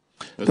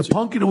 The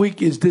punk of the week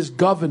is this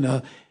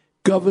Governor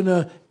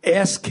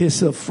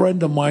Ass-Kiss, a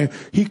friend of mine.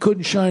 He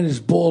couldn't shine his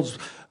balls,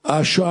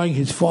 shine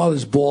his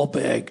father's ball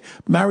bag.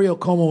 Mario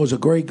Cuomo was a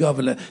great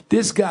governor.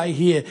 This guy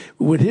here,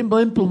 with him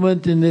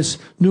implementing this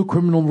new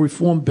criminal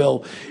reform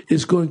bill,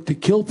 is going to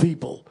kill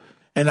people.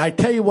 And I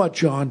tell you what,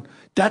 John,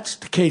 that's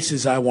the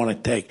cases I want to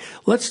take.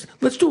 Let's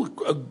do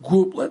a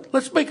group.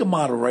 Let's make a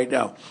model right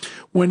now.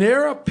 When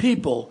there are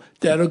people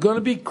that are going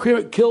to be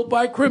killed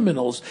by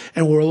criminals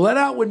and we're let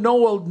out with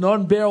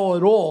none bail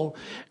at all,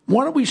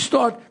 why don't we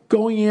start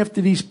going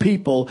after these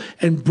people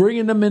and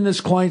bringing them in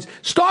as clients?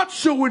 Start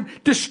suing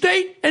the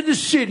state and the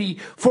city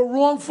for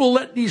wrongful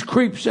letting these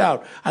creeps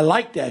out. I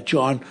like that,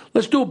 John.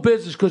 Let's do a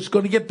business because it's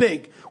going to get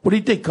big. What do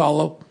you think,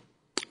 Carlo?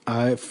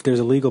 If there's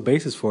a legal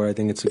basis for it, I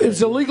think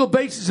it's a legal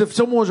basis. If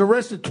someone was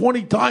arrested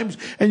 20 times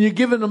and you're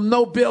giving him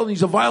no bail and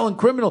he's a violent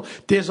criminal,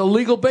 there's a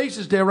legal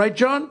basis there, right,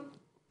 John?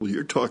 Well,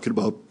 you're talking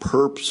about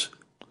perps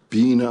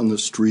being on the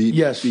street,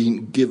 yes,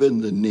 being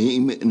given the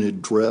name and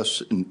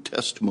address and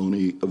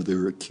testimony of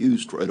their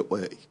accused right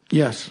away.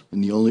 Yes.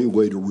 And the only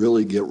way to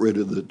really get rid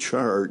of the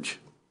charge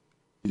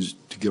is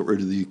to get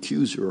rid of the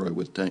accuser, I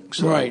would think.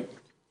 So right.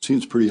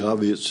 Seems pretty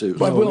obvious.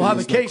 But we'll have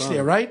a case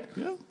there, right?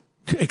 Yeah.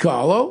 Hey,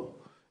 Carlo.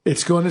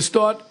 It's going to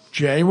start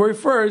January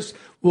 1st.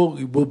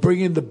 We'll bring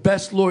in the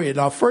best lawyer. And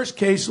our first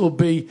case will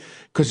be,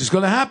 because it's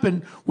going to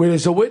happen, where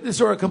there's a witness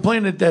or a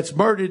complainant that's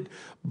murdered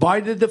by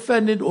the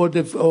defendant or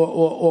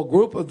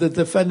group of the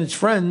defendant's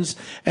friends,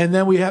 and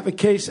then we have a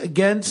case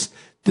against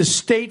the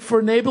state for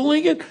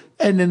enabling it,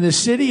 and then the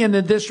city and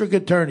the district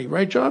attorney.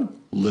 Right, John?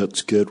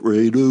 Let's get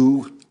ready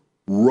to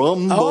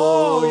rumble.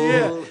 Oh,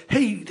 yeah.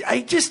 Hey,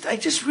 I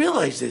just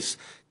realized this.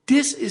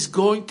 This is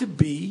going to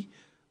be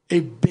a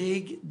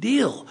big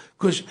deal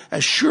because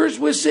as sure as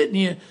we're sitting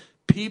here,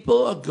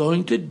 people are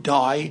going to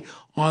die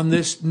on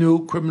this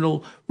new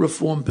criminal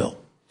reform bill.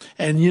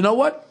 And you know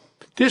what?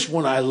 This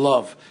one I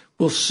love.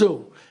 We'll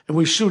sue. And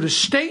we sue the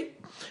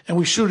state, and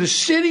we sue the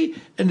city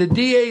and the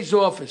DA's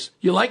office.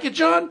 You like it,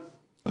 John?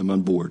 I'm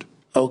on board.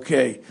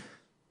 Okay.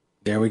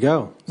 There we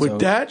go.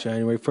 With that,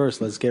 January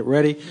 1st, let's get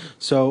ready.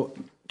 So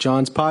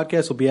John's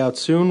podcast will be out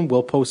soon.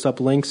 We'll post up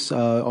links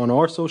on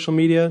our social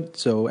media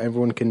so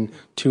everyone can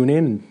tune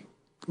in and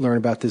learn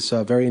about this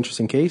very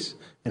interesting case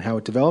and how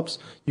it develops.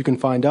 You can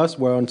find us.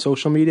 We're on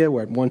social media.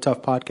 We're at One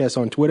Tough Podcast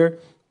on Twitter.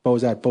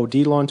 Bo's at Bo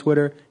Dietl on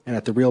Twitter and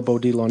at The Real Bo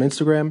Dietl on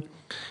Instagram.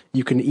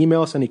 You can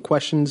email us any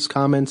questions,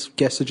 comments,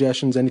 guest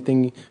suggestions,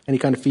 anything, any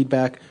kind of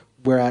feedback.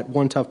 We're at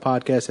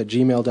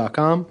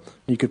onetoughpodcast@gmail.com.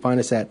 You can find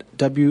us at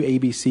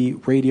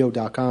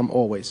wabcradio.com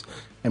always.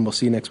 And we'll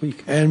see you next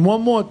week. And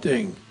one more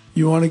thing.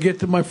 You want to get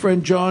to my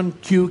friend John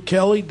Q.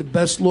 Kelly, the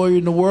best lawyer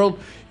in the world,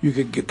 you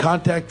can get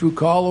contact through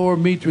Carlo or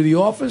me through the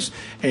office,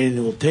 and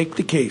we'll take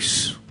the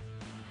case.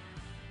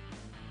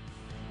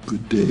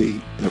 Good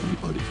day,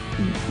 everybody.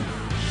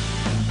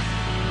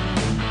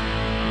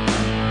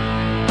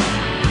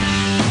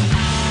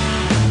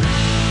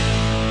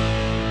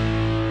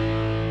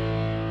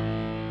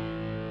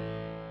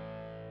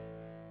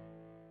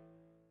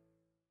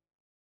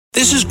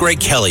 This This is Greg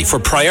Kelly for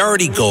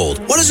Priority Gold.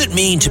 What does it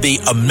mean to be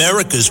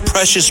America's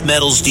precious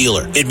metals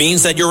dealer? It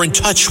means that you're in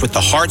touch with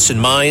the hearts and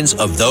minds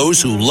of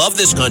those who love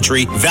this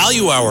country,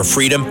 value our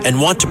freedom,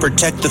 and want to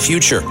protect the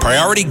future.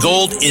 Priority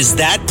Gold is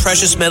that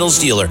precious metals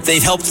dealer.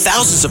 They've helped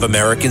thousands of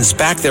Americans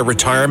back their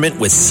retirement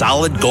with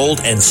solid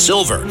gold and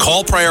silver.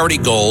 Call Priority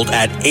Gold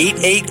at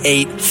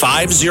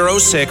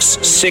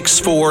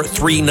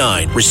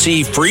 888-506-6439.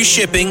 Receive free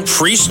shipping,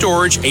 free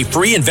storage, a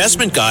free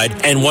investment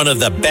guide, and one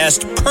of the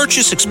best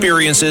purchase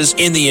experiences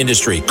in the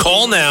industry.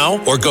 Call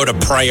now or go to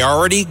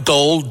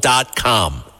PriorityGold.com.